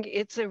think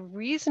it's a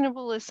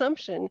reasonable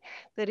assumption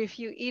that if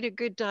you eat a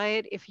good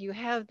diet, if you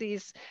have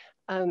these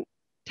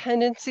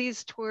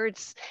tendencies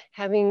towards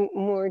having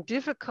more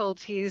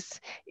difficulties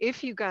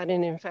if you got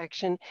an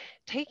infection,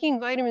 taking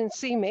vitamin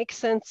C makes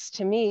sense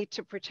to me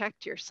to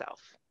protect yourself.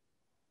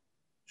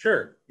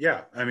 Sure.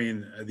 Yeah. I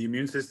mean, the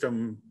immune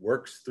system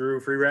works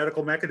through free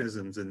radical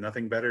mechanisms, and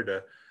nothing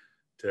better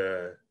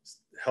to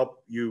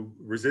help you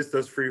resist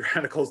those free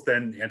radicals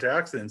than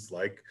antioxidants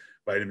like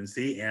vitamin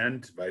C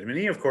and vitamin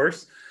E, of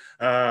course.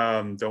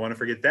 Don't want to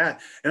forget that.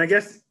 And I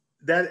guess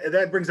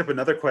that brings up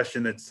another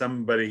question that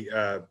somebody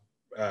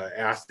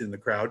asked in the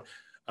crowd.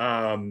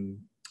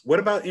 What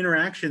about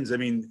interactions? I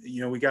mean,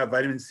 you know, we got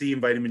vitamin C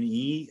and vitamin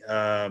E.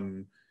 Are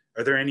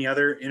there any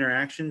other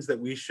interactions that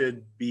we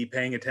should be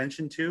paying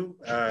attention to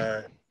in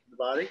the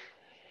body?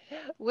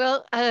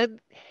 Well,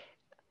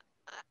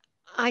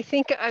 I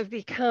think I've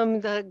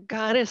become the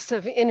goddess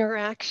of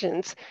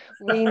interactions.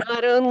 We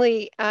not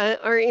only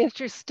are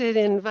interested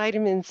in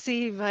vitamin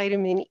C,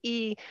 vitamin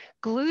E,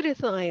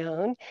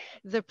 glutathione,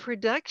 the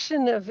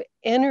production of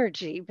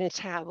energy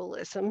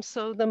metabolism,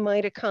 so the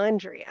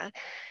mitochondria.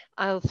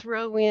 I'll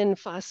throw in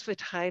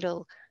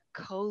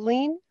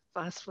phosphatidylcholine,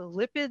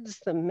 phospholipids,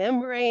 the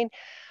membrane.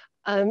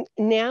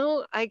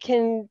 Now I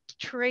can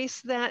trace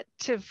that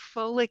to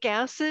folic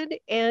acid,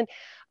 and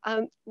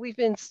we've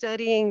been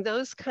studying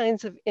those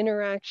kinds of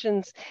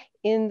interactions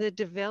in the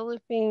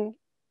developing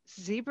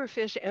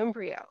zebrafish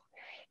embryo.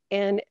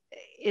 And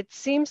it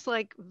seems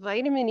like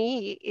vitamin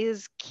E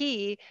is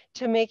key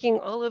to making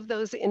all of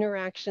those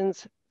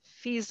interactions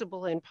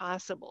feasible and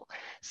possible.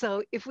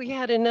 So if we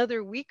had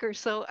another week or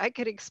so, I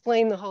could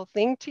explain the whole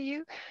thing to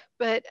you,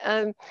 but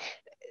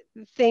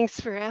thanks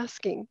for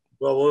asking.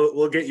 Well,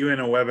 we'll get you in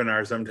a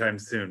webinar sometime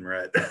soon,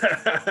 Rhett.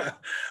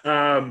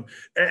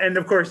 And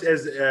of course,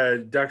 as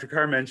Dr.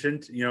 Carr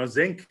mentioned, you know,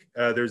 zinc.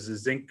 There's a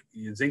zinc.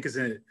 Zinc is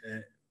in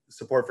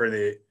support for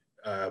the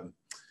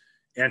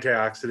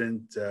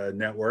antioxidant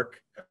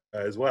network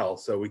as well,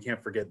 so we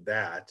can't forget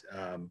that.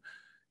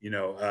 You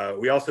know,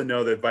 we also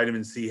know that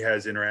vitamin C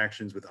has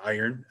interactions with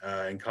iron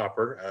and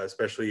copper,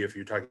 especially if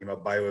you're talking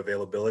about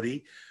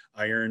bioavailability.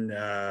 Iron,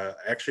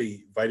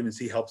 actually, vitamin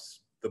C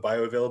helps the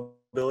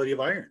bioavailability of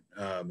iron.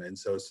 And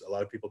so a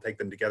lot of people take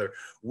them together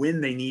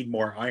when they need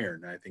more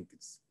iron. I think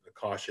it's a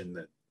caution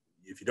that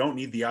if you don't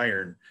need the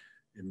iron,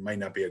 it might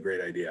not be a great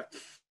idea.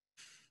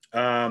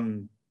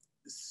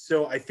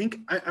 So I think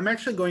I'm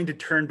actually going to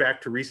turn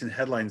back to recent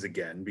headlines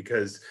again,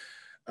 because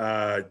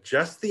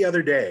just the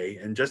other day,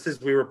 and just as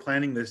we were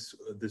planning this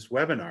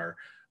webinar,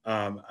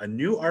 a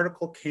new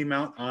article came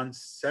out on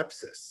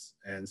sepsis.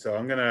 And so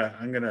I'm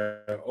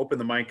gonna open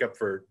the mic up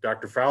for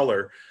Dr.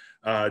 Fowler.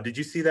 Did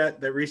you see that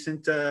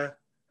recent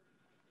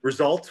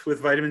result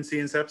with vitamin C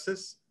and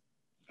sepsis?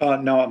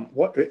 No,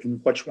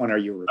 which one are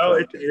you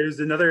referring to? It was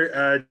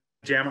another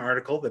JAMA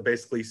article that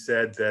basically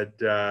said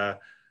that.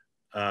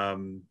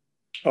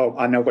 Oh,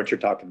 I know what you're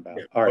talking about.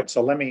 Yeah. All right,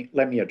 so let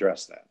me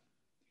address that.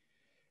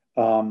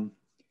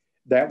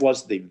 That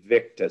was the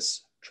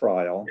Victus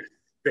trial,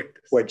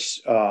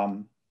 which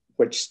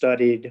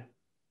studied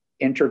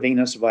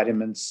intravenous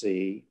vitamin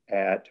C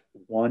at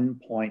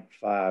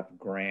 1.5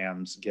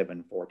 grams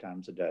given 4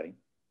 times a day,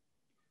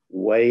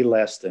 way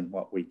less than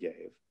what we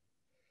gave.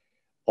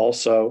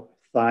 Also,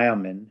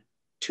 thiamine,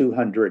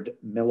 200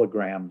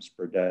 milligrams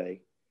per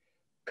day,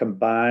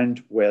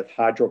 combined with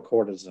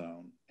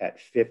hydrocortisone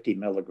at 50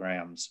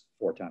 milligrams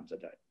 4 times a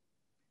day.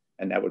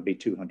 And that would be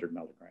 200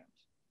 milligrams.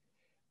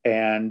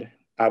 And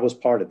I was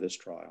part of this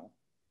trial.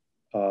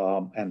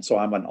 And so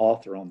I'm an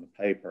author on the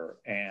paper.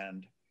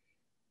 And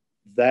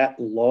that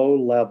low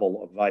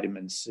level of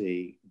vitamin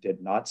C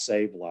did not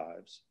save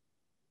lives,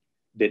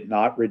 did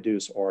not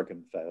reduce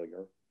organ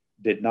failure,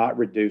 did not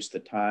reduce the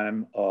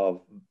time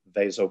of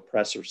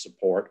vasopressor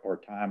support or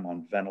time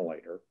on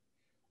ventilator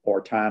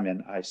or time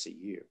in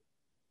ICU.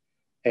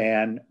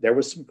 And there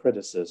was some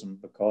criticism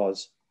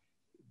because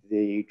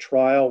the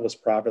trial was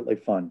privately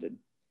funded.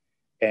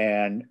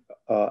 And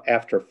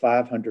after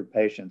 500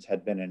 patients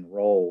had been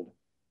enrolled,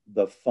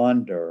 the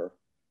funder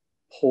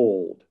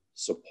pulled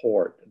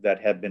support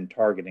that had been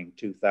targeting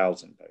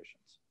 2,000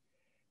 patients.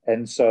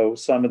 And so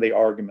some of the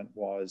argument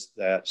was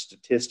that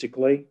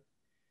statistically,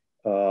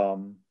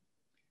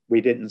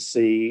 we didn't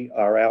see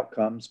our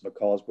outcomes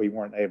because we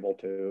weren't able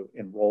to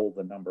enroll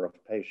the number of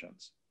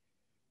patients.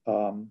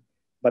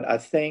 But I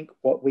think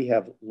what we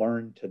have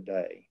learned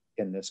today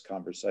in this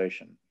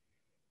conversation,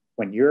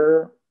 when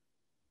you're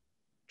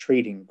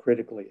treating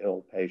critically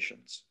ill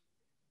patients,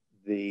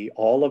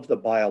 all of the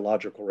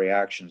biological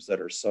reactions that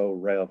are so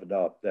revved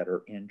up that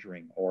are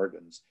injuring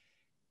organs,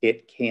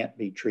 it can't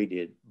be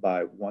treated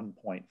by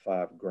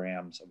 1.5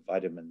 grams of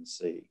vitamin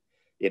C.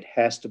 It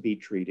has to be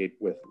treated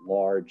with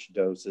large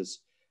doses,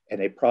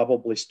 and it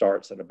probably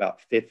starts at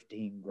about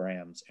 15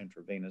 grams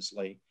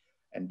intravenously.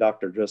 And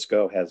Dr.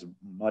 Driscoll has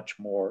much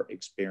more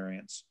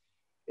experience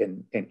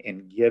in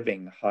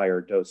giving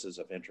higher doses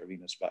of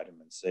intravenous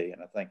vitamin C.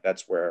 And I think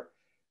that's where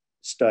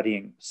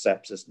studying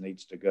sepsis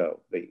needs to go.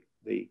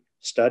 The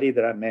study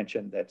that I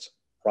mentioned that's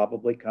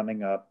probably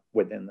coming up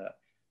within the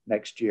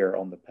next year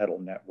on the PEDAL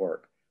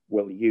network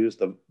will use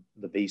the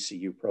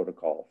VCU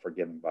protocol for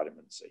giving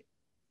vitamin C.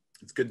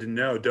 It's good to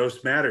know.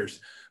 Dose matters.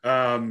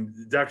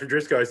 Dr.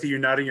 Driscoll, I see you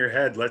nodding your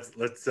head. Let's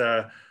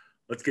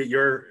get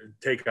your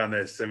take on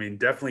this. I mean,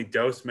 definitely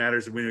dose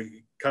matters when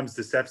it comes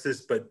to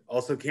sepsis, but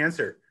also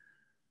cancer.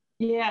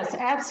 Yes,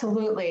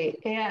 absolutely.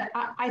 And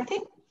I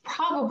think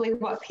probably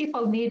what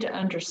people need to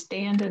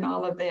understand in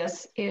all of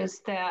this is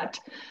that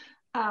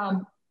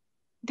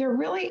there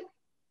really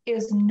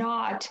is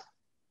not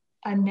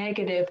a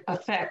negative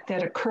effect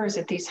that occurs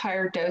at these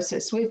higher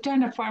doses. We've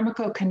done a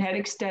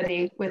pharmacokinetic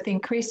study with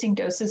increasing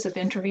doses of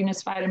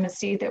intravenous vitamin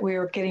C that we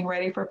were getting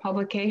ready for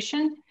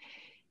publication.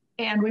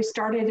 And we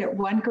started at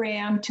 1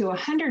 gram to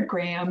 100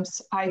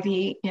 grams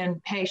IV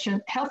in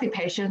healthy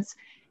patients.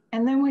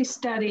 And then we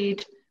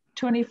studied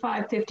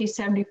 25, 50,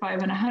 75,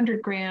 and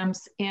 100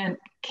 grams in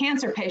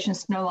cancer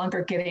patients no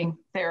longer getting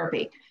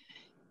therapy.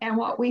 And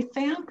what we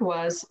found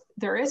was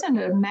there isn't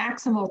a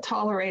maximal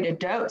tolerated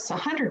dose.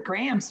 100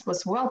 grams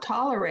was well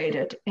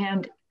tolerated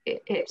and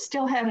it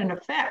still had an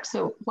effect.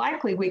 So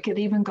likely we could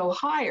even go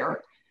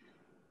higher.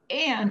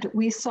 And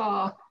we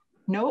saw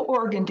no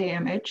organ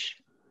damage.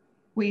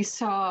 We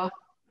saw,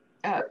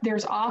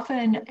 there's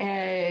often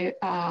a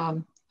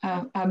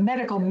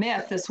medical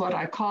myth is what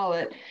I call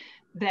it,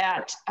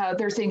 that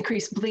there's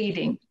increased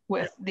bleeding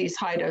with these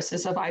high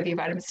doses of IV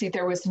vitamin C.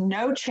 There was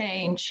no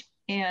change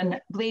in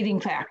bleeding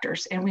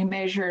factors, and we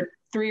measured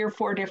 3 or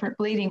 4 different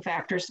bleeding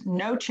factors,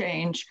 no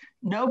change,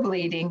 no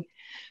bleeding.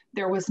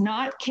 There was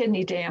not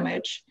kidney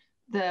damage.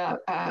 The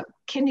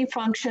kidney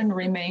function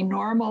remained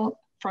normal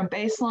from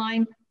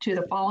baseline to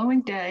the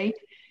following day,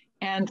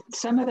 and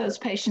some of those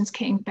patients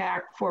came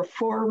back for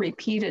 4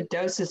 repeated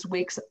doses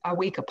a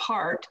week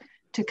apart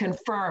to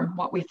confirm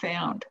what we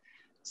found.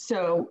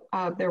 So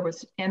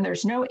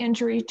there's no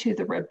injury to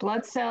the red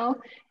blood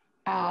cell,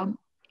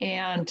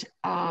 and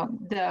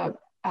the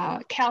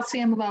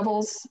calcium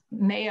levels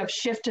may have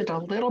shifted a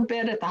little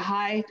bit at the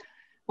high.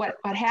 What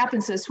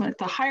happens is with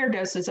the higher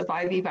doses of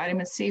IV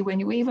vitamin C, when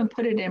you even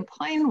put it in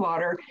plain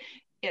water,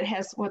 it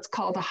has what's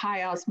called a high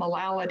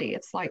osmolality.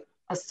 It's like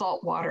a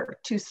salt water,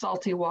 too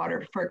salty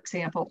water, for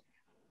example.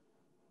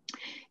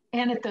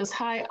 And at those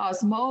high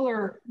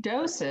osmolar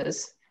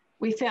doses,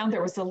 we found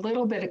there was a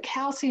little bit of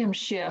calcium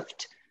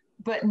shift,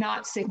 but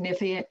not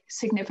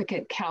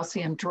significant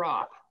calcium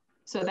drop.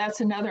 So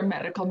that's another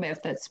medical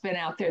myth that's been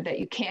out there, that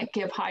you can't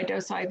give high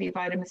dose IV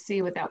vitamin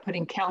C without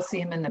putting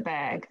calcium in the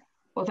bag.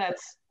 Well,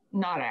 that's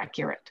not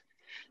accurate.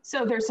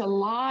 So there's a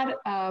lot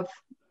of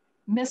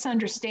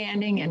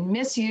misunderstanding and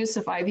misuse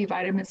of IV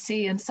vitamin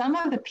C. And some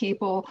of the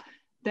people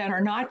that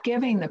are not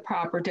giving the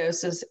proper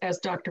doses, as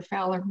Dr.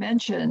 Fowler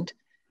mentioned,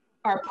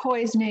 are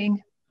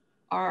poisoning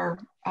our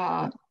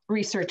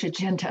research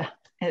agenda,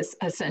 is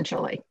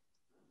essentially.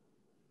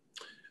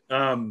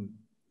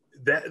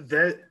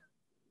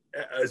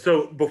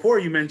 So before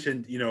you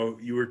mentioned,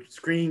 you were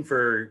screening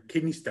for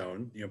kidney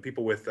stone,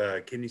 people with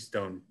kidney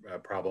stone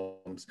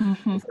problems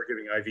before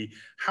giving IV.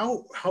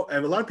 How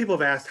a lot of people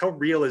have asked, how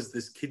real is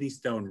this kidney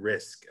stone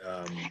risk?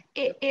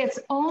 It's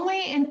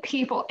only in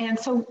people. And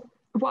so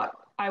what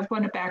I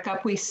want to back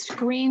up, we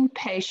screen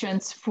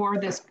patients for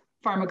this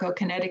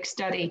pharmacokinetic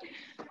study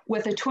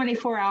with a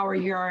 24-hour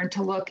urine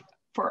to look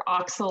for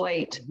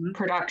oxalate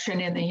production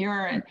in the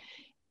urine.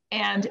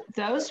 And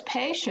those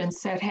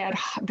patients that had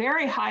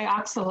very high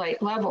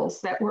oxalate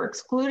levels that were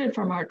excluded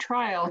from our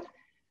trial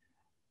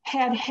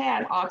had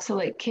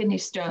oxalate kidney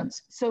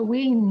stones. So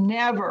we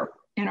never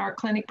in our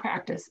clinic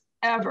practice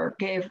ever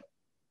gave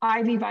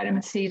IV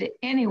vitamin C to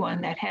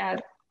anyone that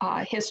had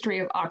a history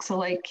of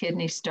oxalate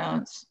kidney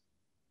stones.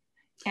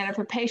 And if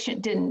a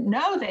patient didn't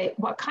know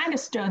what kind of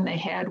stone they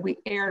had, we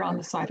erred on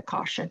the side of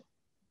caution.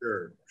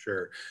 Sure,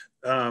 sure.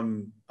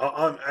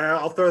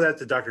 I'll throw that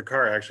to Dr.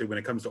 Carr, actually, when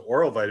it comes to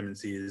oral vitamin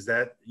C. Is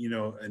that, you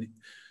know,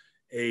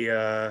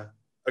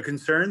 a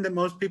concern that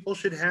most people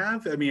should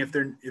have? I mean, if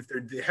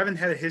they haven't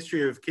had a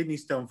history of kidney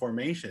stone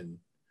formation.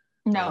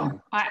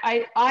 No,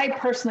 I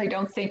personally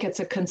don't think it's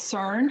a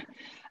concern.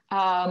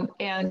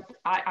 And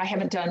I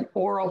haven't done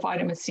oral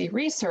vitamin C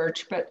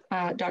research, but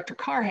Dr.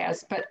 Carr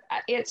has, but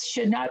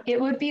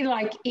it would be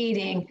like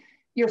eating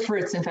your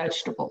fruits and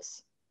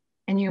vegetables.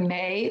 And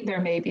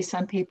there may be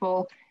some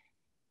people,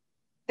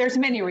 there's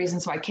many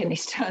reasons why kidney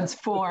stones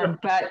form,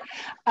 but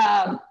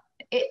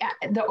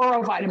the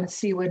oral vitamin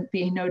C would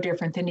be no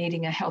different than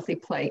eating a healthy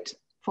plate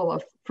full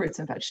of fruits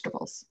and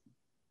vegetables.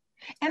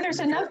 And there's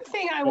another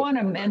thing I want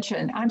to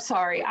mention. I'm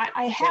sorry,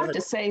 I have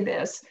to say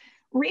this.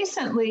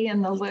 Recently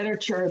in the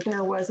literature,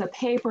 there was a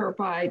paper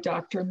by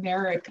Dr.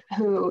 Merrick,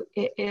 who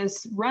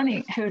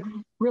had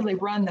really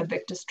run the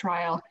Victus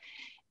trial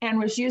and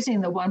was using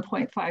the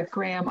 1.5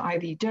 gram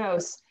IV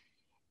dose.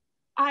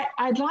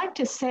 I'd like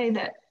to say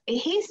that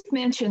he's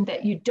mentioned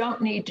that you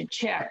don't need to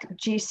check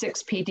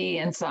G6PD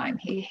enzyme.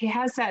 He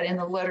has that in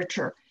the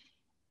literature.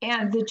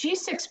 And the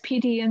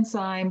G6PD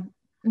enzyme,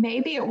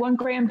 maybe at 1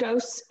 gram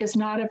dose is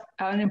not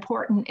an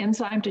important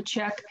enzyme to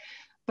check,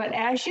 but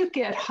as you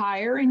get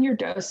higher in your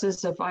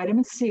doses of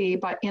vitamin C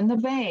in the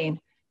vein,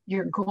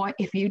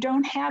 if you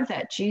don't have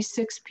that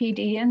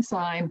G6PD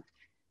enzyme,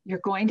 you're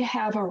going to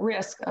have a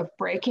risk of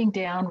breaking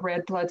down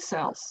red blood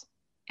cells.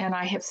 And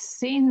I have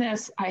seen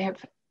this. I have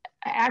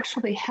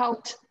actually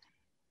helped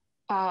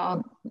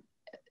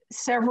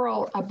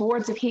several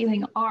boards of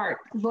healing art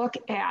look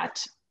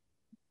at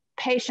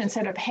patients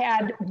that have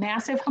had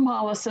massive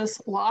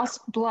hemolysis, lost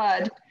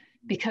blood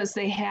because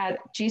they had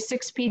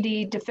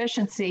G6PD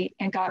deficiency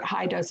and got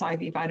high dose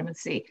IV vitamin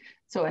C.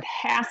 So it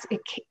has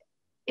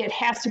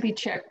to be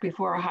checked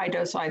before a high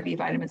dose IV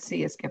vitamin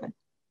C is given.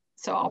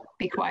 So I'll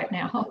be quiet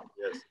now.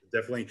 Yes,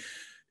 definitely.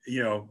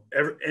 You know,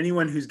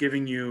 anyone who's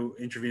giving you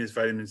intravenous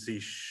vitamin C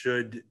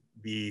should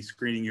be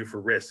screening you for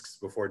risks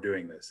before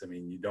doing this. I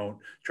mean, you don't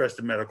trust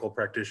a medical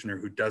practitioner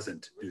who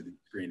doesn't do the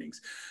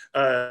screenings.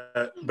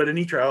 But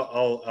Anitra,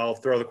 I'll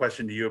throw the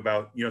question to you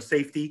about, you know,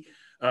 safety.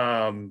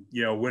 You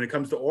know, when it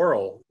comes to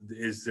oral,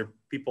 do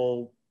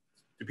people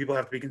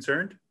have to be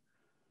concerned?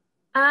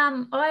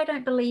 I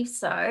don't believe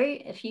so.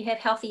 If you have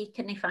healthy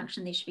kidney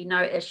function, there should be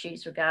no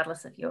issues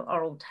regardless of your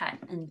oral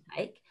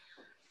intake.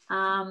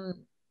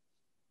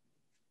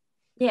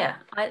 Yeah,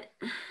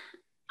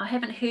 I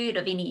haven't heard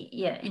of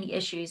any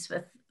issues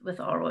with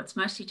oral. It's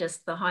mostly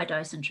just the high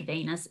dose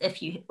intravenous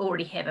if you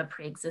already have a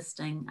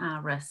pre-existing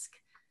risk.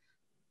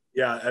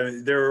 Yeah, I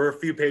mean, there were a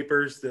few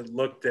papers that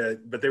looked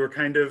at, but they were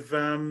kind of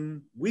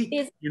weak.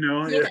 There's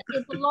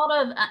a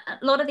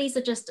lot of these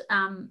are just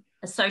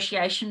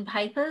association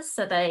papers.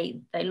 So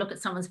they look at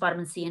someone's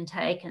vitamin C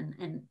intake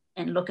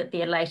and look at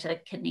their later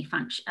kidney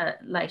function,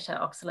 later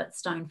oxalate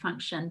stone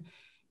function,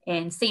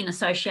 and see an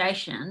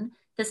association.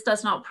 This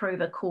does not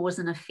prove a cause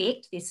and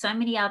effect. There's so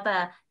many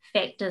other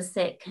factors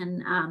that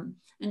can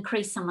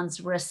increase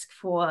someone's risk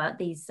for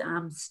these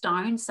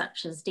stones,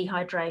 such as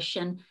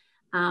dehydration,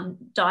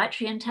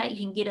 dietary intake.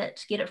 You can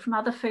get it from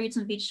other foods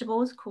and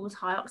vegetables, cause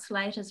high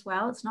oxalate as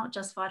well. It's not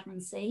just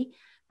vitamin C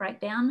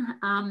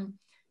breakdown.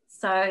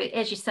 So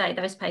as you say,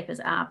 those papers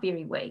are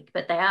very weak,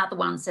 but they are the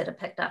ones that are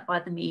picked up by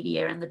the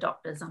media and the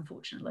doctors,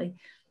 unfortunately.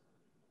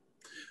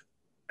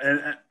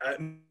 And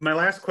my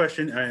last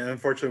question,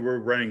 unfortunately, we're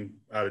running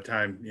out of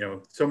time. You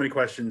know, so many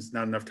questions,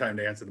 not enough time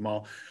to answer them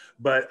all.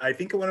 But I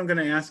think what I'm going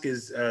to ask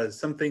is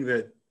something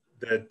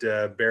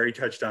that Barry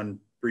touched on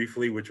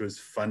briefly, which was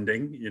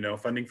funding. You know,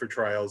 funding for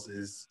trials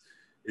is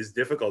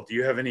difficult. Do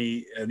you have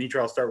any?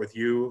 Anitra, I'll start with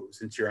you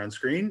since you're on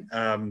screen.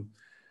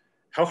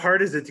 How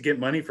hard is it to get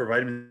money for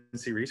vitamin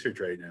C research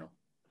right now?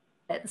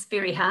 It's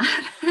very hard.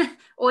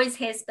 Always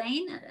has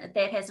been.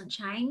 That hasn't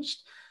changed.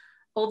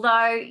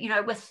 Although, you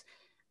know, with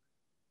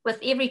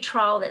every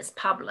trial that's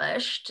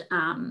published,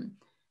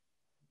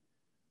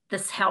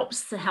 this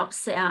helps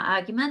our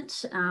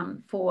argument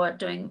for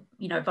doing,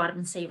 you know,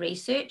 vitamin C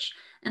research.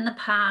 In the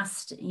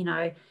past, you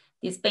know,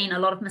 there's been a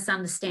lot of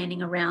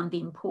misunderstanding around the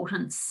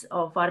importance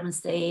of vitamin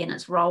C and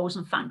its roles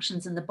and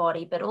functions in the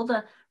body, but all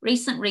the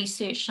recent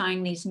research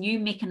showing these new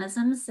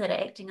mechanisms that are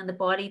acting in the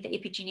body, the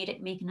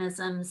epigenetic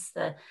mechanisms,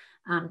 the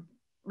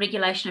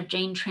regulation of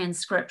gene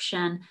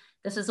transcription,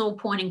 this is all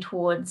pointing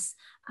towards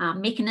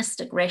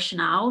mechanistic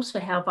rationales for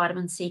how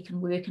vitamin C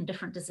can work in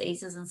different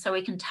diseases. And so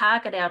we can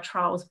target our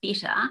trials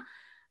better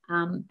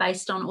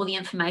based on all the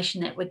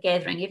information that we're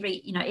gathering.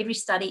 Every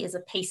study is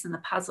a piece in the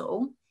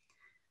puzzle,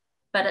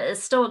 but it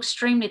is still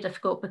extremely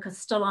difficult because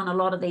still on a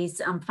lot of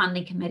these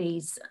funding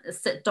committees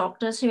sit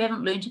doctors who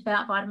haven't learned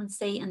about vitamin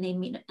C in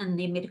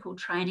their medical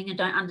training and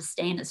don't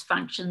understand its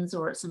functions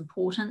or its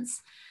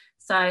importance.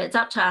 So it's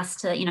up to us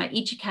to, you know,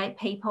 educate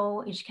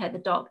people, educate the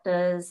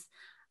doctors,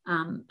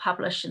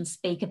 publish and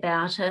speak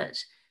about it,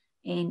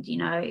 and, you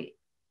know,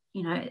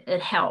 you know,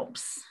 it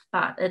helps,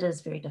 but it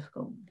is very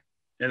difficult.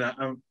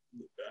 And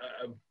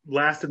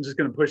last, I'm just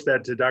going to push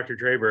that to Dr.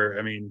 Traber.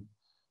 I mean,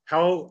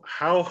 how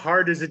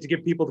hard is it to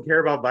get people to care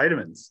about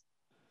vitamins?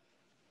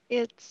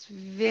 It's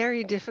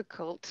very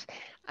difficult.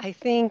 I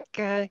think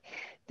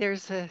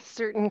there's a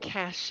certain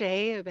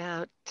cachet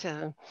about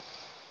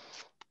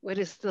what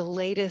is the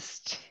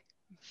latest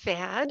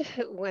fad,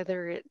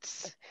 whether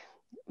it's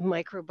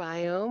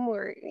microbiome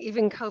or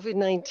even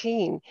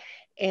COVID-19.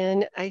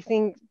 And I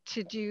think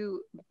to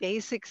do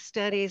basic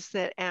studies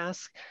that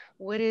ask,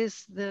 what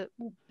is the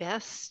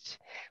best,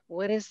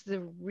 what is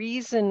the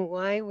reason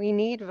why we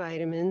need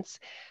vitamins?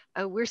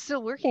 We're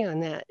still working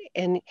on that.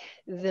 And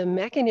the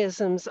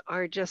mechanisms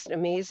are just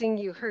amazing.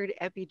 You heard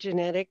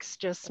epigenetics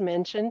just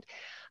mentioned.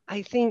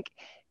 I think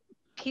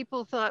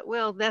people thought,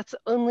 well, that's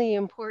only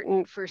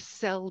important for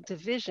cell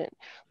division.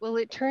 Well,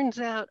 it turns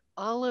out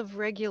all of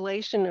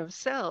regulation of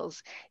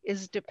cells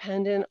is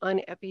dependent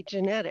on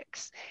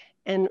epigenetics,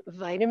 and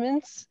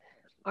vitamins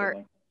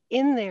are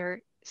in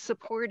there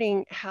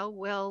supporting how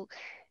well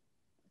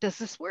does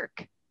this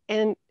work.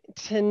 And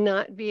to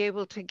not be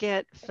able to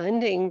get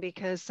funding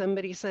because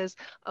somebody says,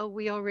 oh,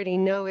 we already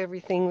know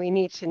everything we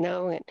need to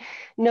know, and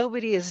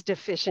nobody is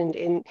deficient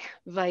in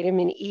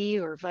vitamin E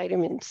or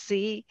vitamin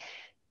C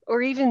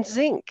or even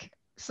zinc.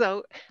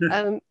 So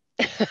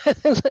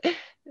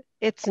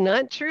it's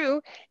not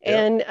true.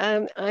 Yep.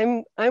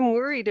 And I'm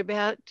worried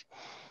about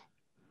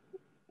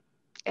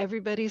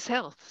everybody's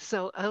health.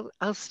 So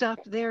I'll stop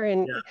there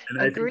and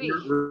agree. I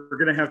think we're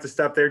going to have to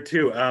stop there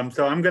too.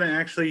 So I'm going to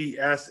actually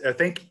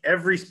thank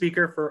every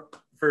speaker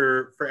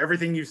for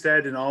everything you've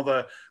said and all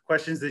the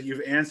questions that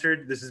you've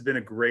answered. This has been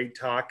a great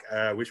talk.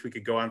 I wish we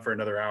could go on for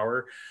another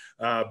hour.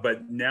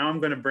 But now I'm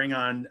going to bring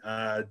on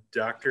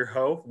Dr.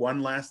 Ho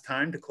one last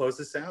time to close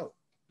this out.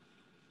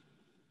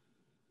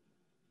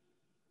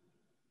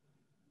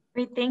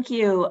 Great, thank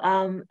you.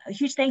 A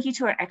huge thank you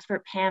to our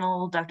expert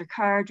panel, Dr.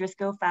 Carr,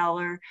 Driscoll,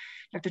 Fowler,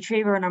 Dr.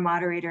 Traber, and our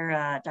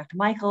moderator, Dr.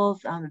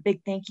 Michaels. A big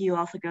thank you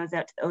also goes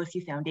out to the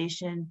OSU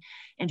Foundation,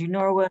 Andrew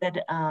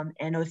Norwood,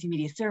 and OSU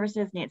Media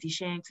Services, Nancy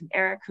Shanks and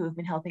Eric, who have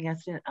been helping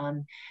us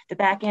on the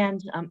back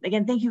end.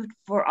 Again, thank you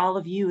for all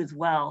of you as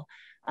well.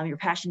 Your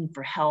passion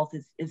for health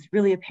is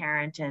really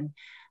apparent, and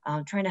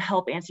trying to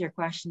help answer your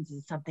questions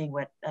is something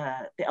what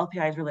the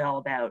LPI is really all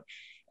about.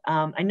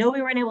 I know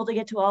we weren't able to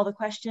get to all the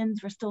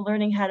questions. We're still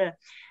learning how to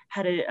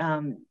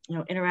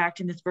interact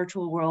in this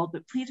virtual world,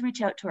 but please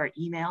reach out to our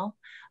email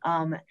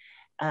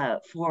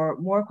for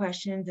more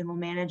questions, and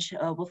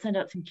we'll send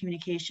out some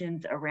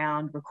communications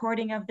around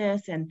recording of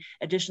this and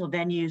additional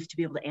venues to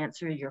be able to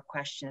answer your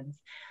questions.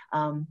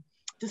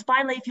 Just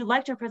finally, if you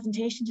liked our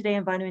presentation today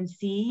on vitamin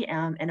C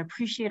and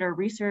appreciate our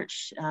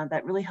research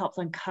that really helps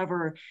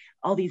uncover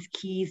all these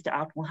keys to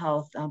optimal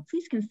health,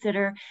 please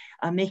consider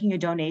making a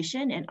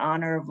donation in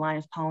honor of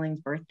Linus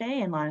Pauling's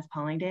birthday and Linus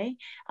Pauling Day.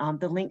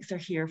 The links are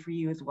here for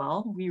you as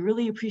well. We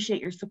really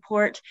appreciate your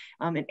support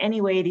in any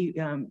way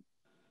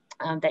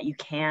that you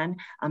can,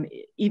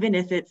 even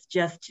if it's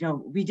just,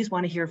 we just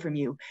want to hear from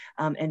you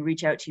and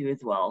reach out to you as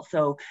well.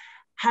 So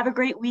have a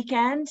great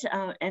weekend,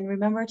 and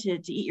remember to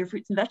eat your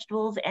fruits and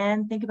vegetables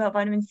and think about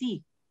vitamin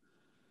C.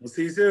 We'll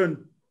see you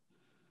soon.